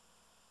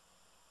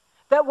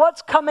 that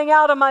what's coming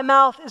out of my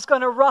mouth is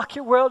going to rock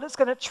your world. It's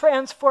going to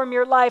transform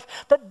your life.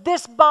 That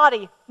this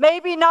body,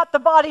 maybe not the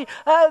body,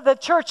 the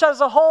church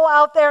as a whole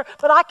out there,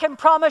 but I can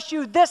promise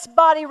you this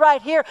body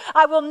right here,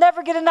 I will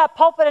never get in that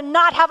pulpit and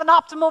not have an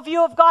optimal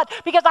view of God,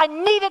 because I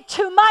need it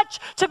too much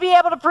to be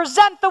able to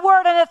present the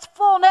word in its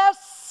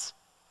fullness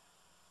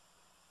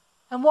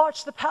and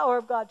watch the power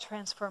of God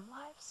transform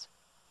lives.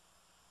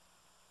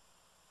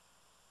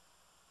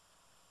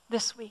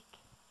 This week,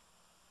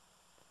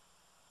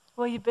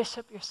 will you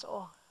bishop your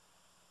soul?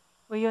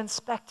 Will you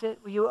inspect it?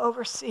 Will you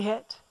oversee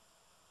it?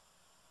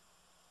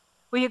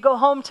 Will you go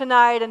home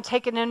tonight and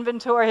take an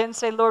inventory and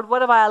say, Lord,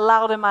 what have I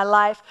allowed in my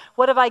life?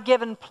 What have I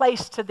given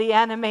place to the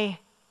enemy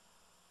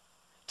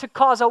to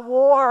cause a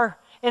war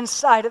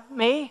inside of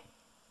me?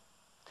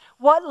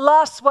 What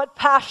lusts, what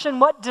passion,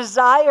 what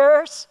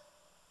desires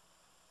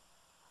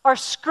are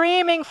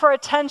screaming for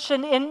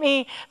attention in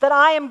me that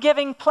I am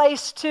giving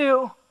place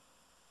to,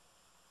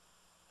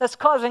 that's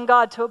causing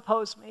God to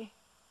oppose me?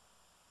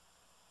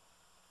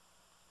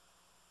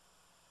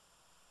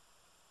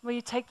 Will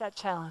you take that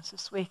challenge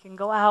this week and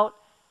go out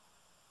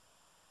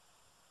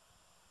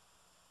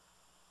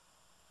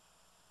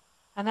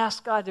and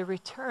ask God to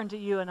return to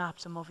you an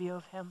optimal view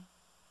of him?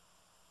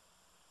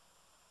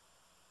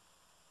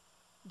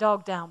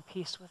 Dog down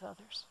peace with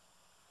others.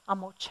 I'm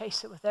going to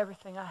chase it with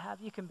everything I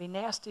have. You can be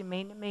nasty,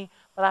 mean to me,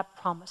 but I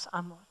promise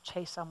I'm going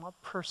to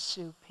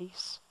pursue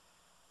peace.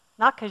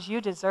 Not because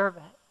you deserve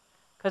it,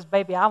 Because,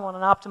 baby, I want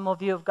an optimal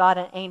view of God,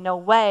 and ain't no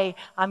way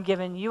I'm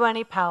giving you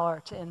any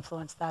power to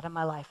influence that in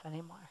my life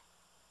anymore.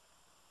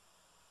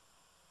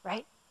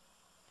 Right?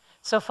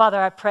 So, Father,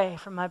 I pray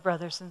for my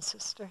brothers and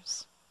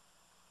sisters.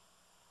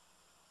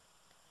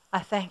 I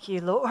thank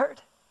you,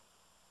 Lord.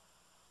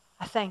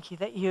 I thank you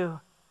that you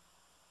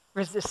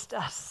resist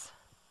us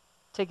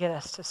to get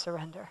us to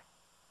surrender.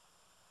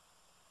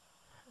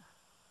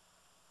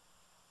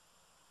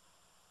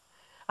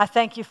 I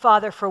thank you,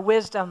 Father, for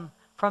wisdom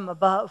from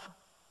above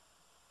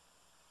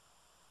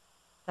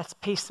that's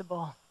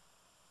peaceable,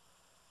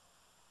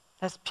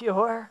 that's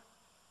pure,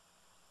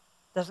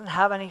 doesn't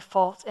have any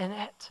fault in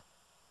it,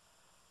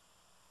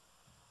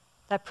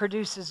 that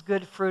produces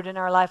good fruit in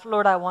our life.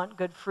 Lord, I want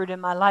good fruit in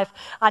my life.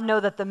 I know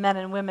that the men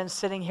and women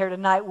sitting here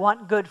tonight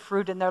want good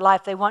fruit in their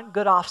life. They want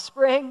good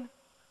offspring.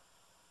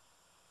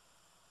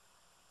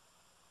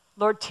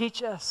 Lord,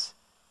 teach us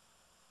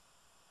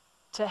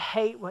to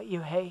hate what you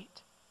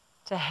hate,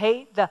 to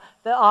hate the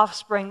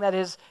offspring that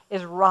is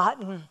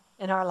rotten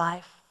in our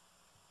life.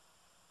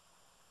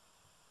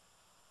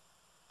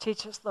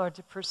 Teach us, Lord,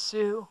 to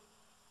pursue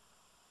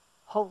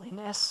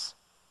holiness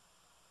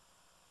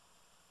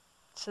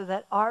so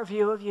that our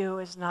view of you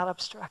is not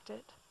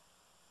obstructed.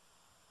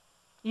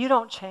 You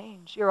don't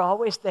change. You're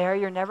always there.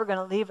 You're never going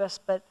to leave us,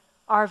 but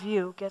our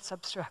view gets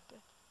obstructed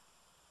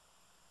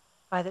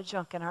by the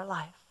junk in our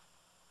life.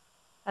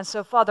 And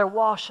so, Father,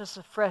 wash us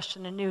afresh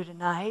and anew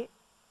tonight.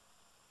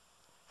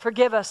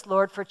 Forgive us,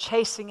 Lord, for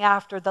chasing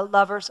after the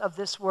lovers of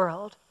this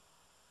world,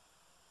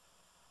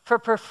 for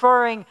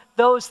preferring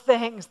those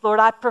things. Lord,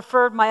 I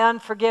preferred my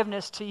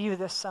unforgiveness to you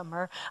this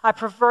summer. I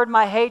preferred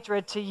my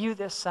hatred to you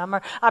this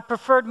summer. I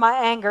preferred my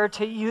anger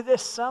to you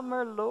this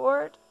summer,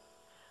 Lord.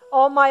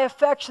 All my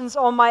affections,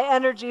 all my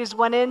energies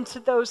went into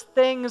those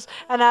things,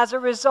 and as a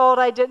result,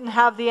 I didn't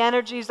have the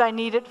energies I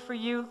needed for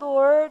you,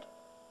 Lord.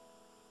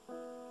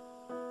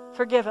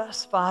 Forgive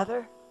us,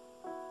 Father,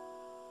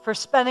 for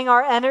spending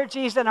our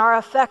energies and our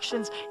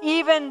affections,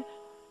 even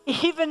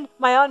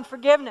my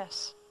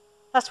unforgiveness.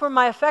 That's where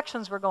my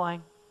affections were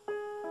going.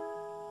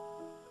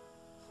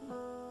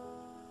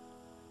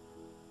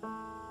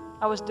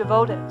 I was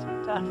devoted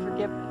to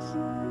unforgiveness.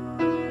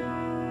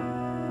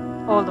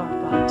 Oh, Lord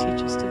God,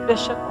 teach us to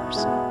Bishop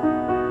Orson.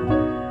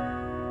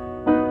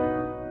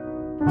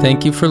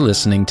 Thank you for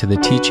listening to the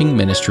teaching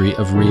ministry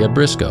of Rhea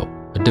Briscoe,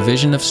 a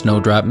division of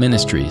Snowdrop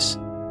Ministries.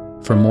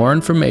 For more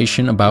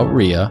information about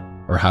Rhea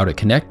or how to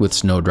connect with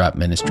Snowdrop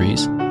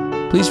Ministries,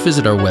 please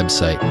visit our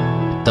website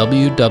at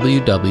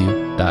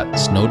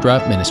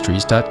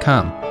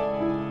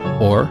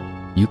www.snowdropministries.com, or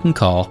you can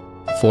call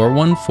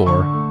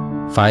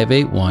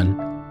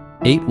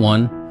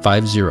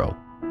 414-581-8150.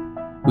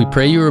 We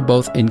pray you are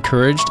both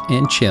encouraged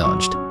and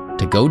challenged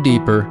to go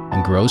deeper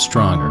and grow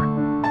stronger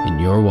in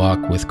your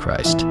walk with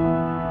Christ.